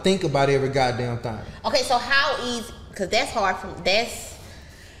trying to think about every goddamn thing. Okay, so how easy, because that's hard that's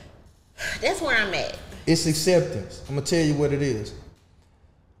where I'm at. It's acceptance. I'm gonna tell you what it is.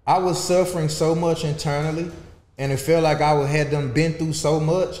 I was suffering so much internally, and it felt like I had done been through so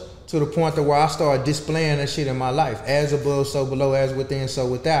much to the point that where I started displaying that shit in my life. As above, so below, as within, so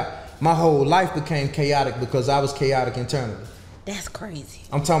without. My whole life became chaotic because I was chaotic internally. That's crazy.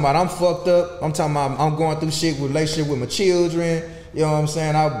 I'm talking about I'm fucked up. I'm talking about I'm going through shit with relationship with my children. You know what I'm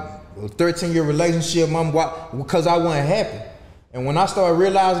saying? A 13-year relationship, because I wasn't happy. And when I started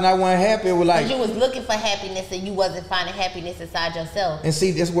realizing I wasn't happy, it was like... Because you was looking for happiness and you wasn't finding happiness inside yourself. And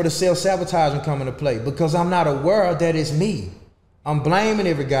see, that's where the self-sabotaging come into play. Because I'm not aware that it's me. I'm blaming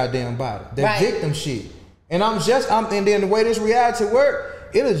every goddamn body. That victim shit. And and then the way this reality work,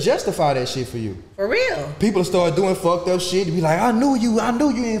 it'll justify that shit for you. For real. People start doing fucked up shit. They be like, I knew you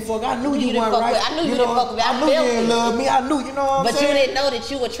ain't fuck. I knew you weren't right. I knew you didn't fuck with me. I knew you didn't love me. I knew, you know what I'm saying? But you didn't know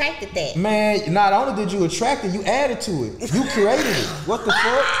that you attracted that. Man, not only did you attract it, you added to it. You created it. What the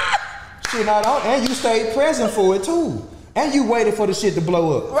fuck? Shit, and you stayed present for it too. And you waited for the shit to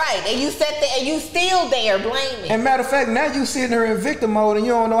blow up. Right, and you sat there and you still there blaming. And matter of fact, now you sitting there in victim mode and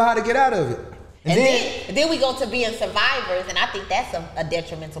you don't know how to get out of it. And then we go to being survivors, and I think that's a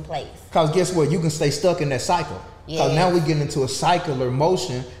detrimental place. Because guess what? You can stay stuck in that cycle. Because now we get into a cycle or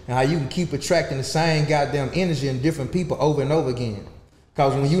motion and how you can keep attracting the same goddamn energy in different people over and over again.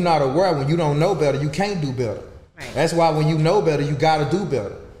 Because when you're not aware, when you don't know better, you can't do better. Right. That's why when you know better, you got to do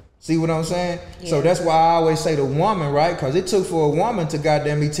better. See what I'm saying? Yeah. So that's why I always say the woman, right? Because it took for a woman to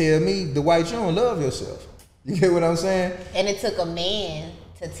goddamn me tell me, the white, you don't love yourself. You get what I'm saying? And it took a man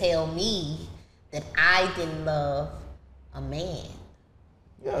to tell me that I didn't love a man.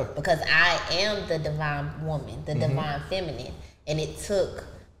 Yeah. Because I am the divine woman, the divine feminine. And it took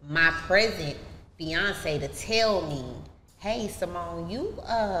my present fiance to tell me, hey, Simone, you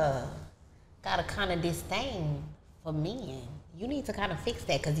got a kind of disdain for men. You need to kind of fix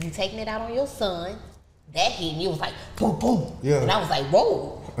that because you taking it out on your son. That hit me. It was like, boom, boom. Yeah. And I was like,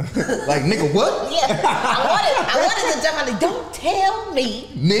 whoa. Like, nigga, what? Yeah. I wanted to jump on. Like, don't tell me,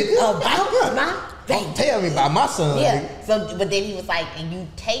 nigga, about my baby. Don't tell me about my son. Yeah. Nigga. So, but then he was like, and you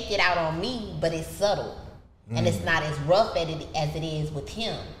take it out on me, but it's subtle. And it's not as rough as it is with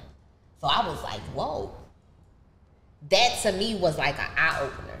him. So I was like, whoa. That to me was like an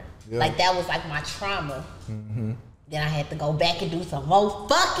eye-opener. Yeah. Like that was like my trauma. Then I had to go back and do some more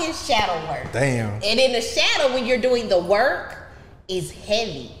fucking shadow work. Damn. And in the shadow, when you're doing the work, is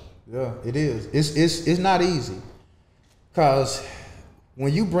heavy. Yeah, it is. It's not easy. Cause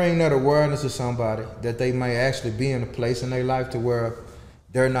when you bring that awareness to somebody that they may actually be in a place in their life to where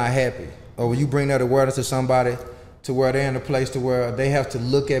they're not happy, or when you bring that awareness to somebody to where they're in a place to where they have to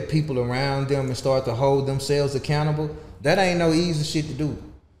look at people around them and start to hold themselves accountable, that ain't no easy shit to do.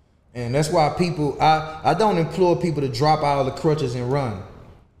 And that's why people, I don't implore people to drop all the crutches and run.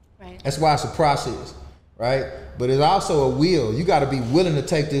 Right. That's why it's a process, right? But it's also a will. You got to be willing to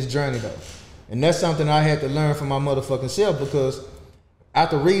take this journey though. And that's something I had to learn from my motherfucking self, because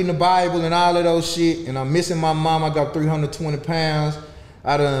after reading the Bible and all of those shit, and I'm missing my mom, I got 320 pounds. You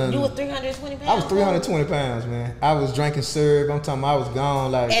were 320 pounds? I was 320 pounds, man. I was drinking syrup. I'm talking about I was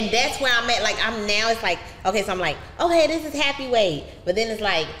gone. Like, and that's where I'm at. Like, I'm now, it's like, okay, so I'm like, okay, this is happy weight. But then it's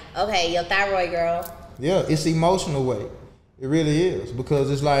like, okay, your thyroid, girl. Yeah, it's emotional weight. It really is.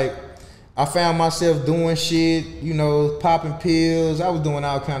 Because it's like, I found myself doing shit, you know, popping pills. I was doing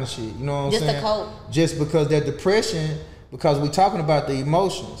all kind of shit. You know what I'm saying? Just a cope. Just because that depression, because we're talking about the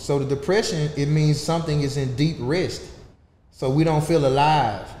emotions. So the depression, it means something is in deep rest. So we don't feel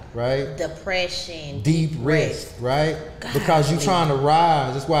alive, right? Depression. Deep rest, right? God, because you're trying to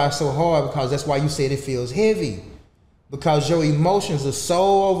rise. That's why it's so hard, because that's why you said it feels heavy. Because your emotions are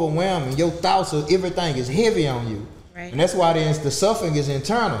so overwhelming. Your thoughts of everything is heavy on you. Right. And that's why the suffering is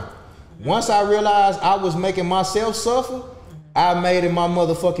internal. Once I realized I was making myself suffer, I made it my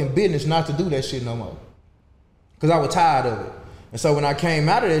motherfucking business not to do that shit no more. Because I was tired of it. And so when I came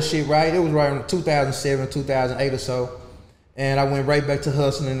out of that shit, right, it was right in 2007, 2008 or so. And I went right back to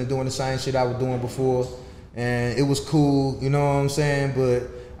hustling and doing the same shit I was doing before. And it was cool, you know what I'm saying? But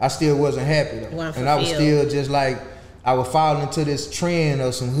I still wasn't happy though. And I was still just like, I would fall into this trend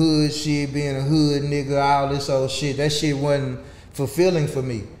of some hood shit, being a hood nigga, all this old shit. That shit wasn't fulfilling for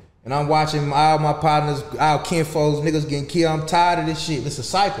me. And I'm watching all my partners, our kinfolks, niggas getting killed. I'm tired of this shit. It's a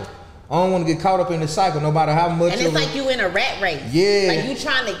cycle. I don't want to get caught up in this cycle, no matter how much. And it's like you in a rat race. Yeah. Like you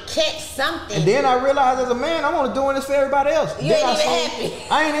trying to catch something. And then I realized as a man, I'm only doing this for everybody else. You ain't even happy.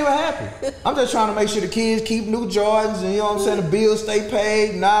 I ain't even happy. I'm just trying to make sure the kids keep new Jordans and, you know what I'm saying, the bills stay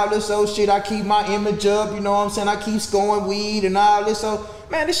paid and all this old shit. I keep my image up, you know what I'm saying? I keep scoring weed and all this. So,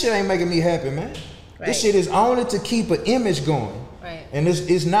 man, this shit ain't making me happy, man. Right. This shit is only to keep an image going. Right. And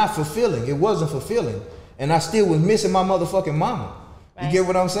it's not fulfilling. It wasn't fulfilling. And I still was missing my motherfucking mama. Right. You get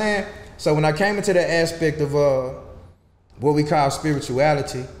what I'm saying? So when I came into the aspect of what we call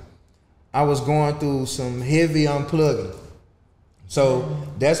spirituality, I was going through some heavy unplugging. So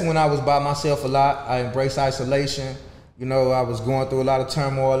that's when I was by myself a lot. I embraced isolation. You know, I was going through a lot of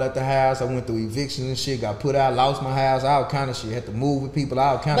turmoil at the house. I went through evictions and shit, got put out, lost my house, all kind of shit. Had to move with people,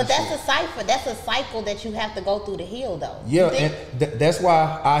 all kind of shit. But that's a cycle. That's a cycle that you have to go through to heal, though. Yeah, and that's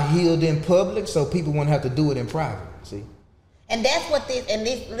why I healed in public, so people wouldn't have to do it in private. See. And that's what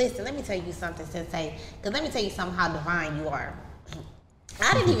listen, let me tell you something, Sensei, because let me tell you something how divine you are.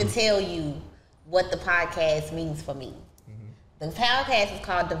 I didn't even tell you what the podcast means for me. The podcast is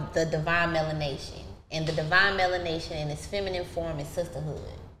called the Divine Melanation. And the Divine Melanation in its feminine form is sisterhood.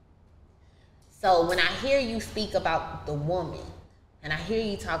 So when I hear you speak about the woman, and I hear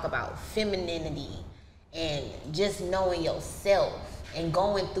you talk about femininity and just knowing yourself, and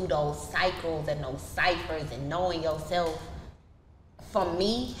going through those cycles and those ciphers and knowing yourself. For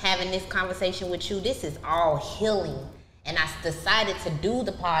me, having this conversation with you, this is all healing. And I decided to do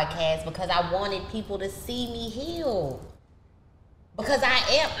the podcast because I wanted people to see me heal. Because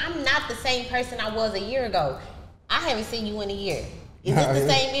I'm not the same person I was a year ago. I haven't seen you in a year. Is it the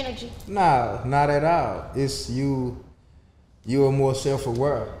same energy? No, not at all. It's you are more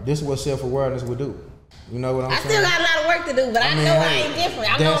self-aware. This is what self-awareness would do. You know what I'm saying? I still got a lot of work to do, but I know I ain't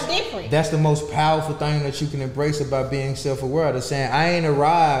different. I know I'm different. That's the most powerful thing that you can embrace about being self-aware. That's saying, I ain't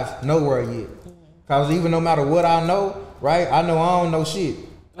arrived nowhere yet. Because even no matter what I know, right? I know I don't know shit.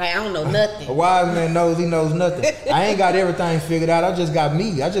 Right, I don't know nothing. A wise man knows he knows nothing. I ain't got everything figured out. I just got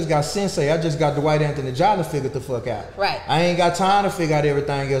me. I just got Sensay. I just got Dwight Anthony Jolly figured the fuck out. Right. I ain't got time to figure out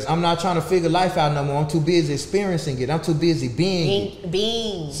everything else. I'm not trying to figure life out no more. I'm too busy experiencing it. I'm too busy being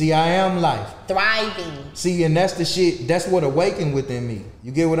it. See, I am life. Thriving. See, and that's the shit. That's what awakened within me.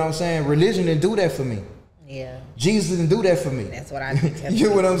 You get what I'm saying? Religion didn't do that for me. Yeah. Jesus didn't do that for me. That's what I do. You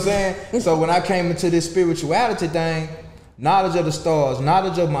get what I'm saying? So when I came into this spirituality thing, knowledge of the stars,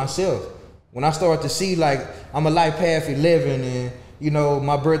 knowledge of myself. When I start to see, like, I'm a life path 11 and, you know,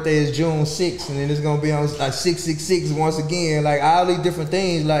 my birthday is June 6th and then it's going to be on like 666 once again, like all these different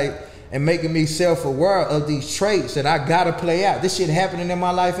things, like, and making me self-aware of these traits that I got to play out. This shit happening in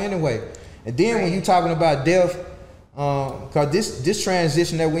my life anyway. And then when you talking about death, cause this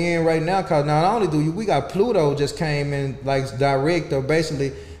transition that we in right now, cause not only do we got Pluto just came in like direct, or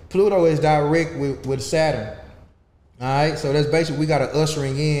basically Pluto is direct with Saturn. All right, so that's basically we got an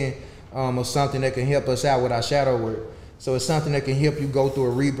ushering in of something that can help us out with our shadow work. So it's something that can help you go through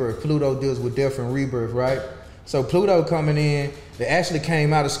a rebirth. Pluto deals with death and rebirth, right? So Pluto coming in, it actually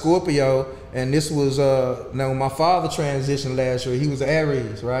came out of Scorpio, and this was now my father transitioned last year. He was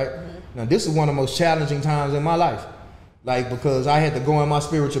Aries, right? Now this is one of the most challenging times in my life, like because I had to go in my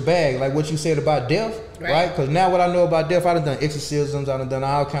spiritual bag, like what you said about death, right? Because now what I know about death, I done exorcisms, I done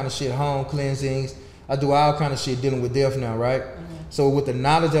all kind of shit, home cleansings. I do all kind of shit dealing with death now, right? So with the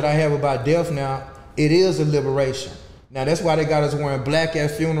knowledge that I have about death now, it is a liberation. Now that's why they got us wearing black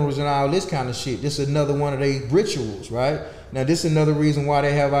at funerals and all this kind of shit. This is another one of their rituals, right? Now this is another reason why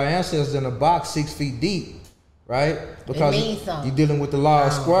they have our ancestors in a box 6 feet deep, right? Because you're dealing with the law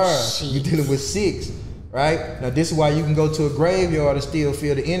of square. You're dealing with 6, right? Now this is why you can go to a graveyard and still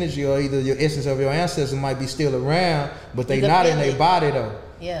feel the energy, or either your essence of your ancestors might be still around, but they not in their body though.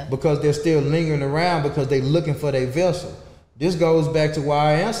 Yeah. Because they're still lingering around because they're looking for their vessel. This goes back to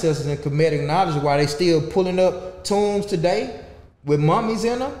why our ancestors in Kemetic knowledge, why they still pulling up tombs today with mummies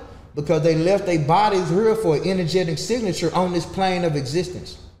in them, because they left their bodies here for an energetic signature on this plane of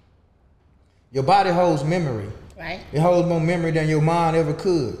existence. Your body holds memory. Right. It holds more memory than your mind ever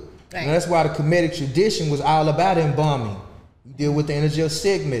could. Right. And that's why the Kemetic tradition was all about embalming. You deal with the energy of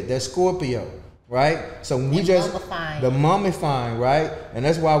Signet, that's Scorpio. Right? So when we just the mummifying, right? And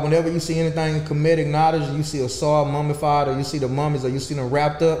that's why whenever you see anything in Kemetic knowledge, you see a saw mummified, or you see the mummies, or you see them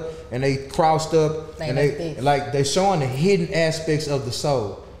wrapped up and they crossed up, like, and they're showing the hidden aspects of the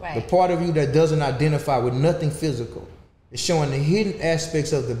soul. Right. The part of you that doesn't identify with nothing physical. It's showing the hidden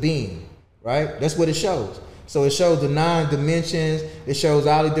aspects of the being, right? That's what it shows. So it shows the 9 dimensions. It shows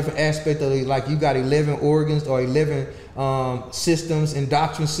all the different aspects of it. Like you got 11 organs or 11 systems,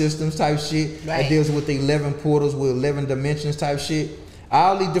 endocrine systems type shit. Right. That deals with the 11 portals with 11 dimensions type shit.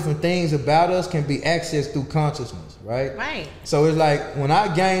 All these different things about us can be accessed through consciousness, right? Right. So it's like when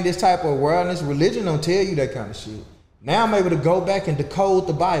I gain this type of awareness, religion don't tell you that kind of shit. Now I'm able to go back and decode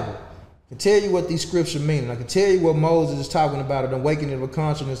the Bible. I can tell you what these scriptures mean. I can tell you what Moses is talking about, an awakening of a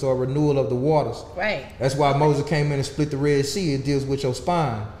consciousness or a renewal of the waters. Right. That's why Moses came in and split the Red Sea. It deals with your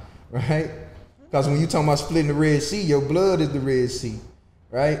spine, right? Because when you're talking about splitting the Red Sea, your blood is the Red Sea,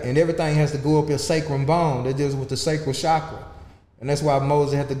 right? And everything has to go up your sacrum bone. That deals with the sacral chakra. And that's why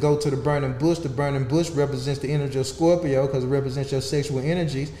Moses had to go to the burning bush. The burning bush represents the energy of Scorpio because it represents your sexual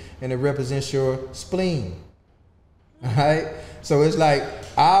energies and it represents your spleen. All right? So it's like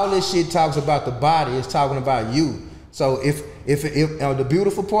all this shit talks about the body. It's talking about you. So if the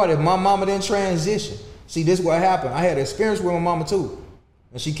beautiful part, if my mama didn't transition, see, this is what happened. I had an experience with my mama too.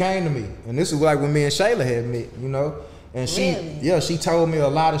 And she came to me. And this is like when me and Shayla had met, you know? And she told me a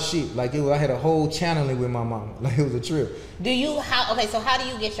lot of shit. Like I had a whole channeling with my mama. Like it was a trip. So how do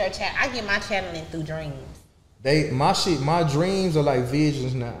you get your chat? I get my channeling through dreams. My dreams are like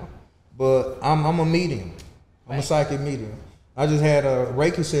visions now. But I'm a medium. I'm a psychic medium. I just had a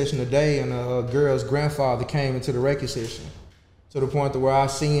Reiki session today, and a girl's grandfather came into the Reiki session to the point where I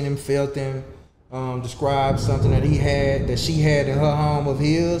seen him, felt him, describe something that she had in her home of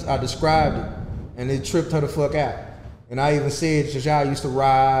his. I described it, and it tripped her the fuck out. And I even said, y'all used to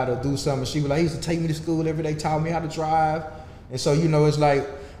ride or do something. She was like, he used to take me to school every day, taught me how to drive. And so, you know, it's like,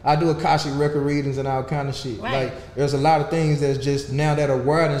 I do Akashic record readings and all kind of shit. Right. Like, there's a lot of things that's just, now that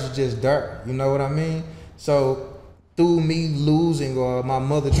awareness is just dirt. You know what I mean? So, through me losing or my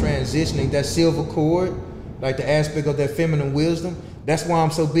mother transitioning that silver cord, like the aspect of that feminine wisdom, that's why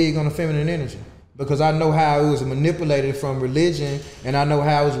I'm so big on the feminine energy. Because I know how it was manipulated from religion, and I know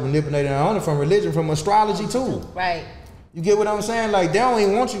how it was manipulated not only from religion, from astrology too. Right. You get what I'm saying? Like, they don't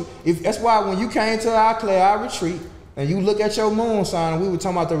even want you. If that's why when you came to our class, our retreat, and you look at your moon sign, we were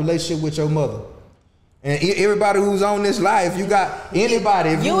talking about the relationship with your mother. And everybody who's on this life, you got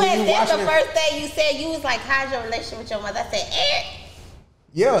anybody. If you had said the it, first day you said, you was like, how's your relationship with your mother? I said,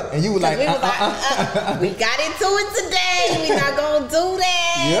 Yeah, and you were like, we got into it today. We not gonna do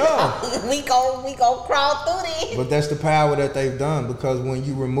that. Yeah. we gon' crawl through this. But that's the power that they've done, because when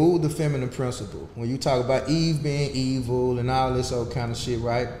you remove the feminine principle, when you talk about Eve being evil and all this old kind of shit,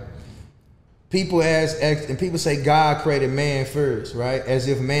 right? People ask, and people say God created man first, right? As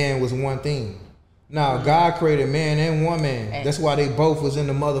if man was one thing. No, God created man and woman. That's why they both was in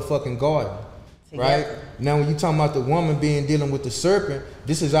the motherfucking garden, right? Now, when you talking about the woman dealing with the serpent,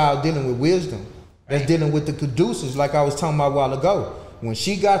 this is all dealing with wisdom. That's dealing with the caduceus, like I was talking about a while ago. When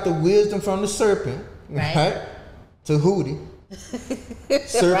she got the wisdom from the serpent, right, to Hootie,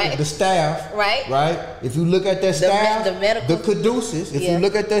 serpent, the staff, right. If you look at that staff, the caduceus, if you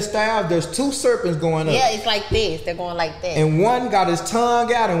look at that staff, there's two serpents going up. Yeah, it's like this. They're going like this. And one got his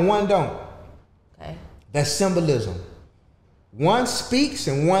tongue out and one don't. Okay. That's symbolism. One speaks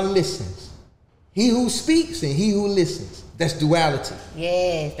and one listens. He who speaks and he who listens. That's duality.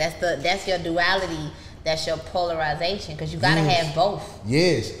 Yes, that's your duality. That's your polarization, because you gotta have both.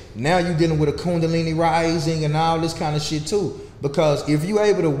 Yes. Now you're dealing with a Kundalini rising and all this kind of shit too. Because if you're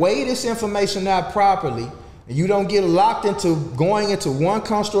able to weigh this information out properly, and you don't get locked into going into one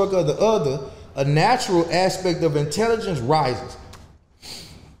construct or the other, a natural aspect of intelligence rises.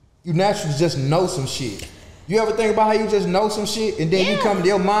 You naturally just know some shit. You ever think about how you just know some shit and then you come,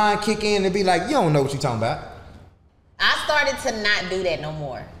 your mind kick in and be like, you don't know what you're talking about. I started to not do that no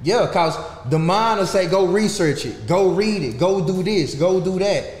more. Yeah, because the mind will say, go research it, go read it, go do this, go do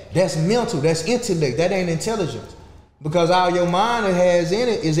that. That's mental, that's intellect, that ain't intelligence. Because all your mind has in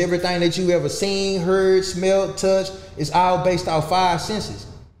it is everything that you ever seen, heard, smelled, touched. It's all based off 5 senses.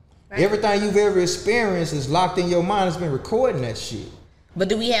 Right. Everything you've ever experienced is locked in your mind. It's been recording that shit. But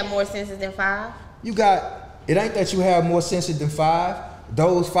do we have more senses than 5? You got, it ain't that you have more senses than 5.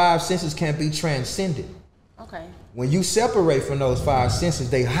 Those 5 senses can be transcended. Okay. When you separate from those 5 senses,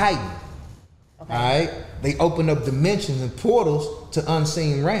 they heighten. Okay. All right? They open up dimensions and portals to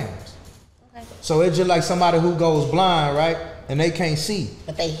unseen realms. Okay. So it's just like somebody who goes blind, right? And they can't see.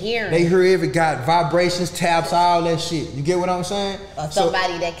 But they hear. They hear every vibrations, taps, all that shit. You get what I'm saying? Or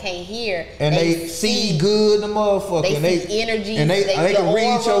somebody that can't hear. And they see good, the motherfucker. They see energy. And they can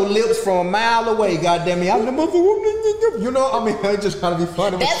read your lips from a mile away, goddamn me. I'm the motherfucker. You know, I mean, I just trying to be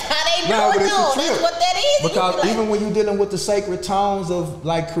funny. That's how they know it, though. That's what that is. Because even when you're dealing with the sacred tones of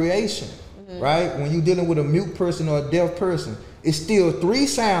like creation, right? When you're dealing with a mute person or a deaf person, it's still 3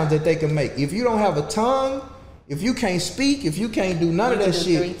 sounds that they can make. If you don't have a tongue, if you can't speak, if you can't do none of that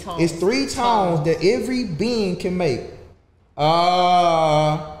shit, it's 3 tones that every being can make.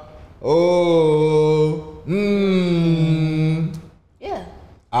 Ah, oh, yeah.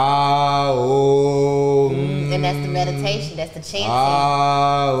 Ah, oh, and that's the meditation. That's the chanting.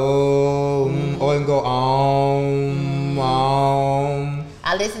 Ah, oh, or you can go om.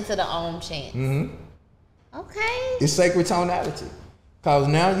 I listen to the om chant. Okay. It's sacred tonality, cause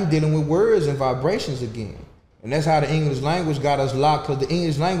now you're dealing with words and vibrations again. And that's how the English language got us locked, because the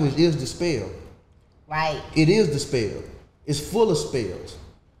English language is the spell. Right. It is the spell. It's full of spells.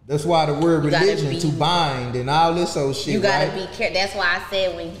 That's why the word religion, to bind and all this old shit. You gotta be careful. That's why I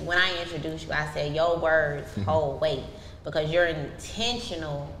said when I introduced you, I said your words hold weight, because you're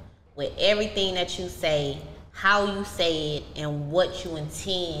intentional with everything that you say, how you say it, and what you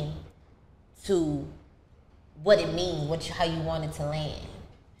intend to, what it means, how you want it to land.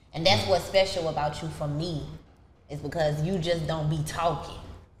 And that's what's special about you for me. It's because you just don't be talking.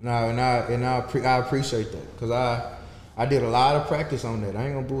 No, and I appreciate that, because I did a lot of practice on that. I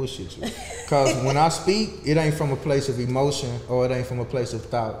ain't gonna bullshit you. Because when I speak, it ain't from a place of emotion or it ain't from a place of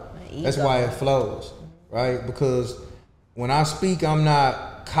thought. That's why it flows, right? Because when I speak, I'm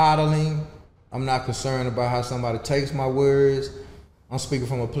not coddling. I'm not concerned about how somebody takes my words. I'm speaking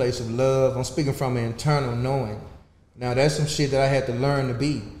from a place of love. I'm speaking from an internal knowing. Now, that's some shit that I had to learn to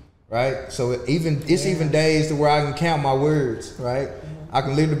be. Right? So it's even days to where I can count my words, right? I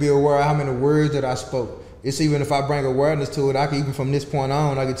can literally be aware of how many words that I spoke. it's even if I bring awareness to it, I can even from this point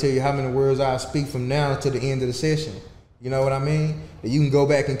on, I can tell you how many words I speak from now to the end of the session. You know what I mean? You can go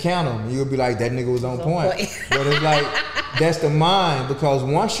back and count them, and you'll be like, that nigga was on point. But it's like, that's the mind, because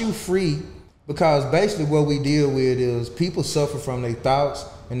once you free, because basically what we deal with is people suffer from their thoughts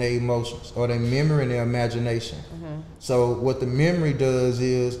and their emotions, or their memory and their imagination. So what the memory does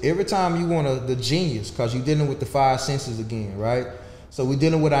is, every time you want the genius, because you're dealing with the 5 senses again, right? So we're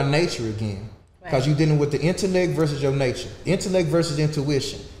dealing with our nature again. Because you're dealing with the intellect versus your nature. Intellect versus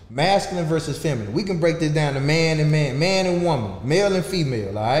intuition. Masculine versus feminine. We can break this down to man and man, man and woman, male and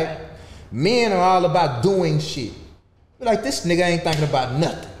female, all right? Men are all about doing shit. We're like, this nigga ain't thinking about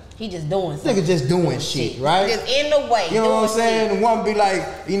nothing. He just doing something. Nigga just doing shit, right? Just in the way. You know what I'm saying? And one be like,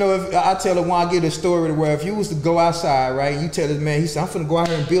 you know, if I tell her one, I get a story to where if you was to go outside, right, you tell this man, he said, I'm finna go out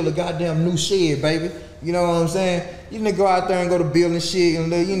here and build a goddamn new shed, baby. You know what I'm saying? You nigga go out there and go to building shit,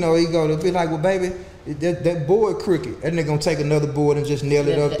 and you know, he go to be like, well, baby, that board crooked. That nigga gonna take another board and just nail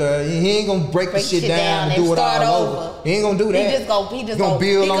it up there. He ain't gonna break the shit down and do it all over. He ain't gonna do that. He just gonna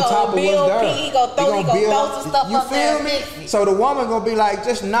build on top of what's there. He gonna throw some stuff up there. You feel me? So the woman gonna be like,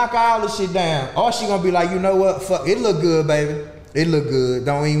 just knock all the shit down. Or she gonna be like, you know what? Fuck, it look good, baby. It look good.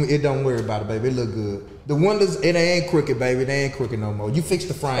 Don't worry about it, baby. It look good. The windows, it ain't crooked, baby. They ain't crooked no more. You fix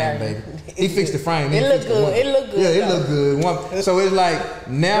the frame, baby. He fixed the frame. It look good. It look good. Yeah, it look good. So it's like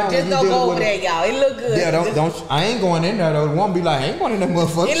now. But just don't go over there, y'all. It look good. Yeah, don't. I ain't going in there though. The one be like, I ain't going in that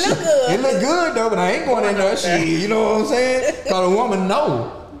motherfucker. It look good. It look good though, but I ain't going in there. Shit, you know what I'm saying? Cause the woman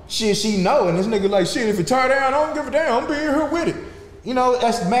know. She know, and this nigga like, shit. If it tear down, I don't give a damn. I'm being here with it. You know,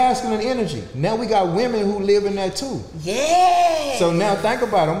 that's masculine energy. Now we got women who live in that too. Yeah. So now think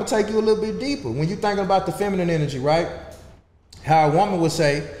about it. I'm gonna take you a little bit deeper. When you're thinking about the feminine energy, right? How a woman would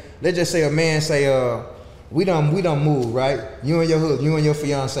say, let's just say a man say, we done move, right? You and your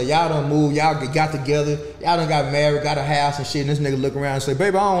fiance, y'all done move, y'all got together, y'all done got married, got a house and shit, and this nigga look around and say,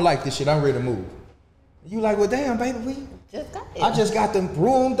 baby, I don't like this shit, I'm ready to move. You like, well, damn, baby, I just got the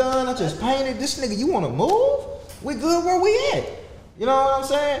room done, I just painted. This nigga, you wanna move? We good where we at. You know what I'm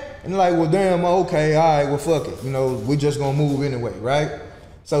saying? And like, well, damn, okay, all right, well, fuck it. You know, we just gonna move anyway, right?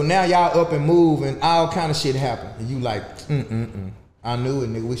 So now y'all up and move and all kind of shit happen. And you like, I knew it,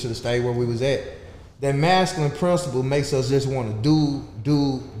 nigga. We should have stayed where we was at. That masculine principle makes us just want to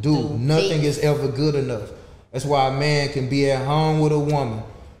do. Nothing is ever good enough. That's why a man can be at home with a woman,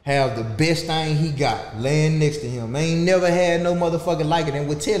 have the best thing he got laying next to him. Ain't never had no motherfucking like it and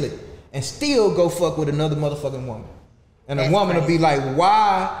would tell it. And still go fuck with another motherfucking woman. And a woman will be like,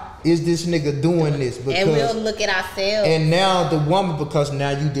 why is this nigga doing this? Because, and we'll look at ourselves. And now the woman, because now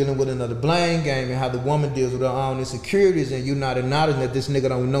you dealing with another blame game and how the woman deals with her own insecurities, and you not acknowledging that this nigga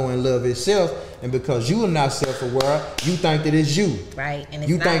don't know and love himself. And because you are not self-aware, you think that it's you. Right. And it's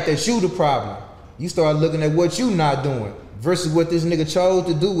you think that you the problem. You start looking at what you not doing versus what this nigga chose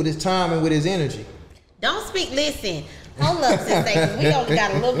to do with his time and with his energy. Don't speak, listen. Hold up, Sensay, we only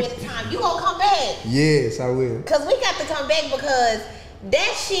got a little bit of time. You gonna come back? Yes, I will. Cause we got to come back because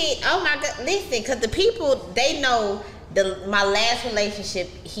that shit, oh my God, listen, cause the people, they know my last relationship,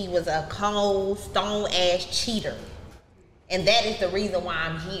 he was a cold, stone-ass cheater. And that is the reason why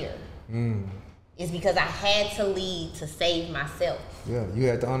I'm here. It's because I had to leave to save myself. Yeah, you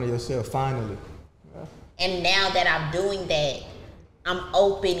had to honor yourself, finally. Yeah. And now that I'm doing that, I'm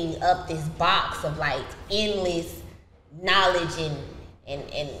opening up this box of like endless knowledge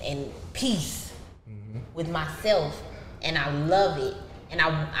and peace with myself, and I love it, and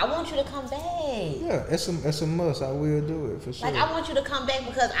I want you to come back. Yeah, it's a must. I will do it for sure. Like, I want you to come back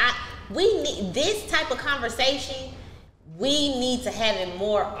because we need this type of conversation. We need to have it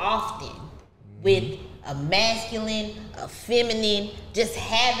more often with a masculine, a feminine, just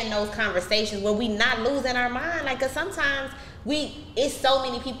having those conversations where we not losing our mind. Like, cause sometimes it's so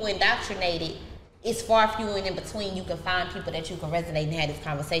many people indoctrinated. It's far few and in between. You can find people that you can resonate and have this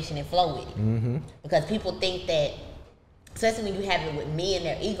conversation and flow with it. Because people think that, especially when you have it with men,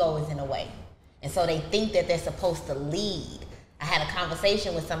 their ego is in the way. And so they think that they're supposed to lead. I had a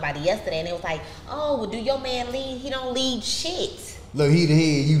conversation with somebody yesterday and it was like, oh, well, do your man lead? He don't lead shit. Look, he the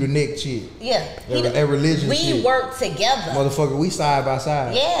head, you the neck shit. Yeah. That religion shit. We work together. Motherfucker, we side by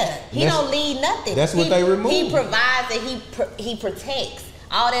side. Yeah. He don't lead nothing. That's what they remove. He provides and he protects.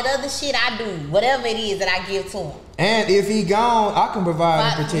 All that other shit I do, whatever it is that I give to him. And if he gone, I can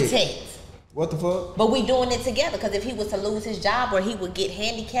provide and protect. What the fuck? But we doing it together because if he was to lose his job or he would get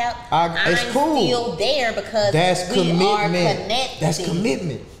handicapped, I'm cool. still there because we are connected. That's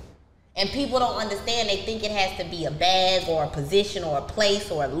commitment. And people don't understand. They think it has to be a bag or a position or a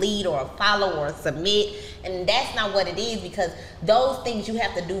place or a lead or a follow or a submit. And that's not what it is, because those things you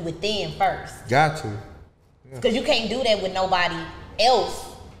have to do within first. Got to. Because you can't do that with nobody else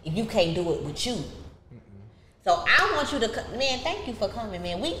if you can't do it with you. So I want you to, man, thank you for coming,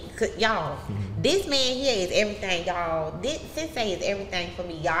 man. Y'all, this man here is everything, y'all. This Sensay is everything for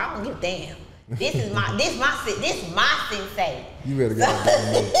me, y'all. I don't give a damn. This my Sensay. You better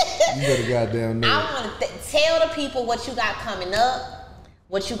goddamn know. You better goddamn know. I want to tell the people what you got coming up,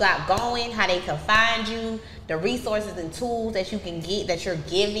 what you got going, how they can find you, the resources and tools that you can get, that you're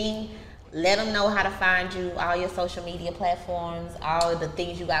giving. Let them know how to find you, all your social media platforms, all the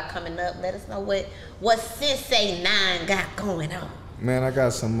things you got coming up. Let us know what Sensay9 got going on. Man, I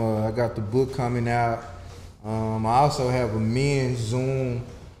got some. I got the book coming out. I also have a men's Zoom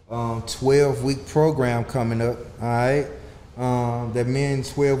 12-week program coming up. All right, that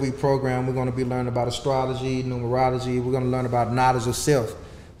men's 12-week program. We're going to be learning about astrology, numerology. We're going to learn about knowledge of self.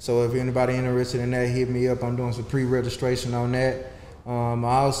 So if anybody interested in that, hit me up. I'm doing some pre-registration on that. I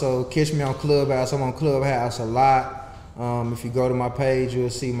also catch me on Clubhouse. I'm on Clubhouse a lot. If you go to my page,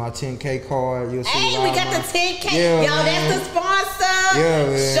 you'll see my 10K card. You'll see. Hey, we got the 10K. Yeah, yo, man. That's the sponsor. Yeah,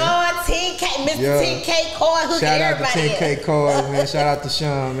 man. Sean 10K, Mr. 10K card. Who Shout out everybody to 10K card, man. Shout out to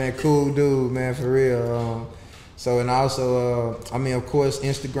Sean, man. Cool dude, man, for real. So, and also, of course,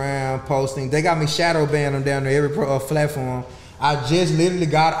 Instagram posting. They got me shadow banning down there every platform. I just literally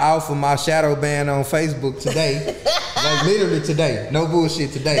got off of my shadow ban on Facebook today. Like literally today. No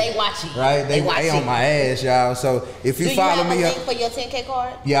bullshit today. They watch you. Right? They on my ass, y'all. So if you follow me up. Do you have a link for your 10K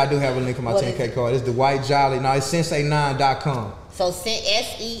card? Yeah, I do have a link for my 10K card. It's the White Jolly. No, it's Sensay9.com. So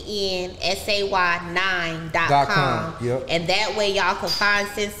Sensay9.com. Yep. And that way y'all can find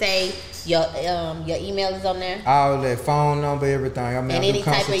Sensay. Your email is on there. All that, phone number, everything. I mean, and any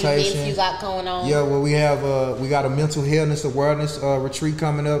type of events you got going on. Yeah, well, we got a mental health awareness retreat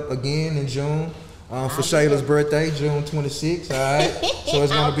coming up again in June for Shayla's birthday, June 26th. All right, so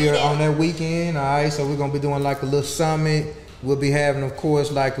it's gonna be on that weekend. All right, so we're gonna be doing like a little summit. We'll be having, of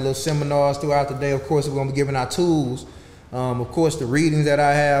course, like little seminars throughout the day. Of course, we're gonna be giving out tools. Of course, the readings that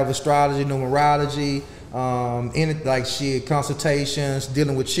I have, astrology, numerology. Consultations,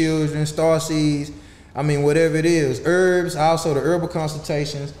 dealing with children, starseeds, whatever it is. Herbs, also the herbal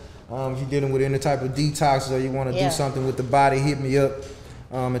consultations. If you're dealing with any type of detoxes or you want to do something with the body, hit me up.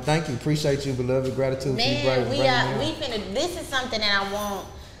 And thank you, appreciate you, beloved. Gratitude for you, this is something that I want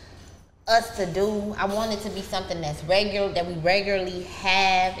us to do. I want it to be something that's regular, that we regularly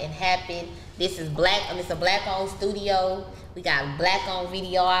have and happen. This is it's a black-owned studio. We got black-owned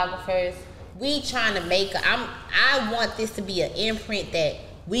videographers. We trying to make. I want this to be an imprint that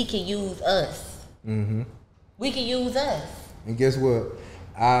we can use us. Mm-hmm. We can use us. And guess what?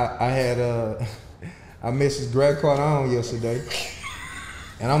 I had I missed his grad card on yesterday,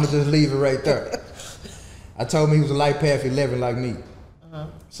 and I'm gonna just leave it right there. I told him he was a light path 11 like me.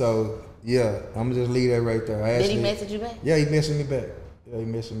 So yeah, I'm gonna just leave that right there. Did he message you back? Yeah, he messaged me back.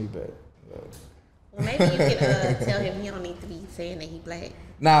 Well, maybe you can tell him he don't need to be saying that he black.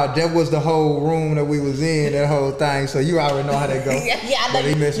 Now that was the whole room that we was in, that whole thing. So you already know how that goes. Yeah, I know.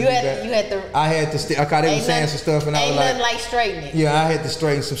 You had to. I had to. They was saying some stuff, and I was like, ain't nothing like straightening. Yeah, I had to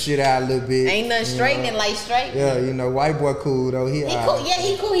straighten some shit out a little bit. Ain't nothing straightening like straightening. Yeah, white boy cool though. He cool. Yeah,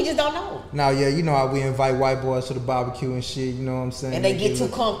 he cool. He just don't know. Now, yeah, you know how we invite white boys to the barbecue and shit. You know what I'm saying? And they get too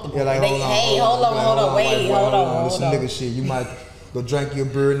comfortable. Yeah, like hold on, wait, hold on. Some nigga shit. You might go drink your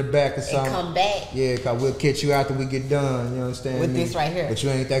beer in the back or something. And come back. Yeah, cause we'll catch you after we get done. You understand? With this right here. But you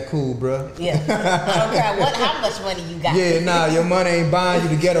ain't that cool, bro. Yeah. I don't care how much money you got. Yeah, nah, your money ain't buying you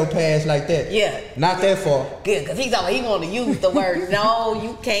the ghetto pass like that. Yeah. Not that far. Good, cause he want to use the word. No,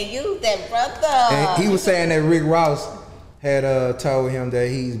 you can't use that, brother. And he was saying that Rick Ross had told him that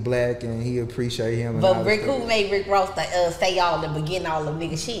he's black and he appreciate him. But who made Rick Ross say all the beginning all the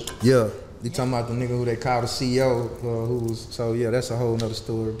nigga shit? Yeah. You talking about the nigga who they called the CEO, that's a whole nother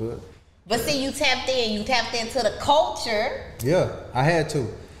story, But see, you tapped into the culture. Yeah, I had to.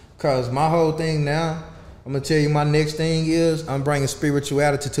 Cause my whole thing now, I'm gonna tell you my next thing is I'm bringing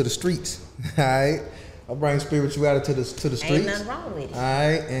spirituality to the streets. All right? I'm bringing spirituality to the streets. Ain't nothing wrong with it. All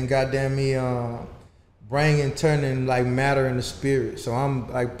right? And goddamn me, turning like matter into spirit. So I'm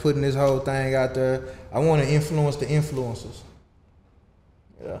like putting this whole thing out there. I want to influence the influencers.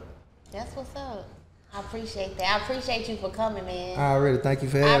 Yeah. That's what's up. I appreciate that. I appreciate you for coming, man. Thank you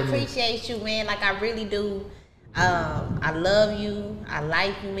for having me. I appreciate you, man. Like I really do. I love you. I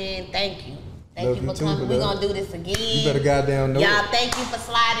like you, man. Thank you. Thank you for coming. We're gonna do this again. You better goddamn know. Y'all, thank you for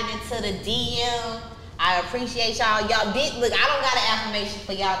sliding into the DM. I appreciate y'all. Y'all did look. I don't got an affirmation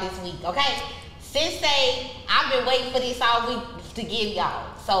for y'all this week, okay? Sensay, I've been waiting for this all week to give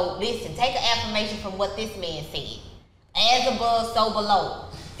y'all. So listen, take an affirmation from what this man said. As above, so below.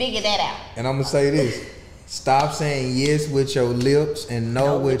 Figure that out. And I'm gonna say this. Stop saying yes with your lips and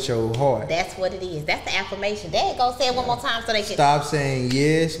no with your heart. That's what it is. That's the affirmation. Dad, go say it one more time so they can. Stop saying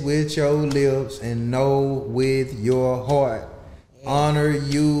yes with your lips and no with your heart. Yeah.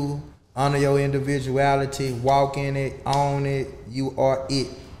 Honor your individuality. Walk in it, own it. You are it.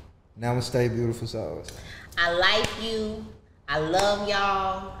 Namaste, beautiful souls. I like you. I love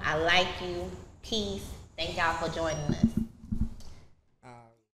y'all. I like you. Peace. Thank y'all for joining us.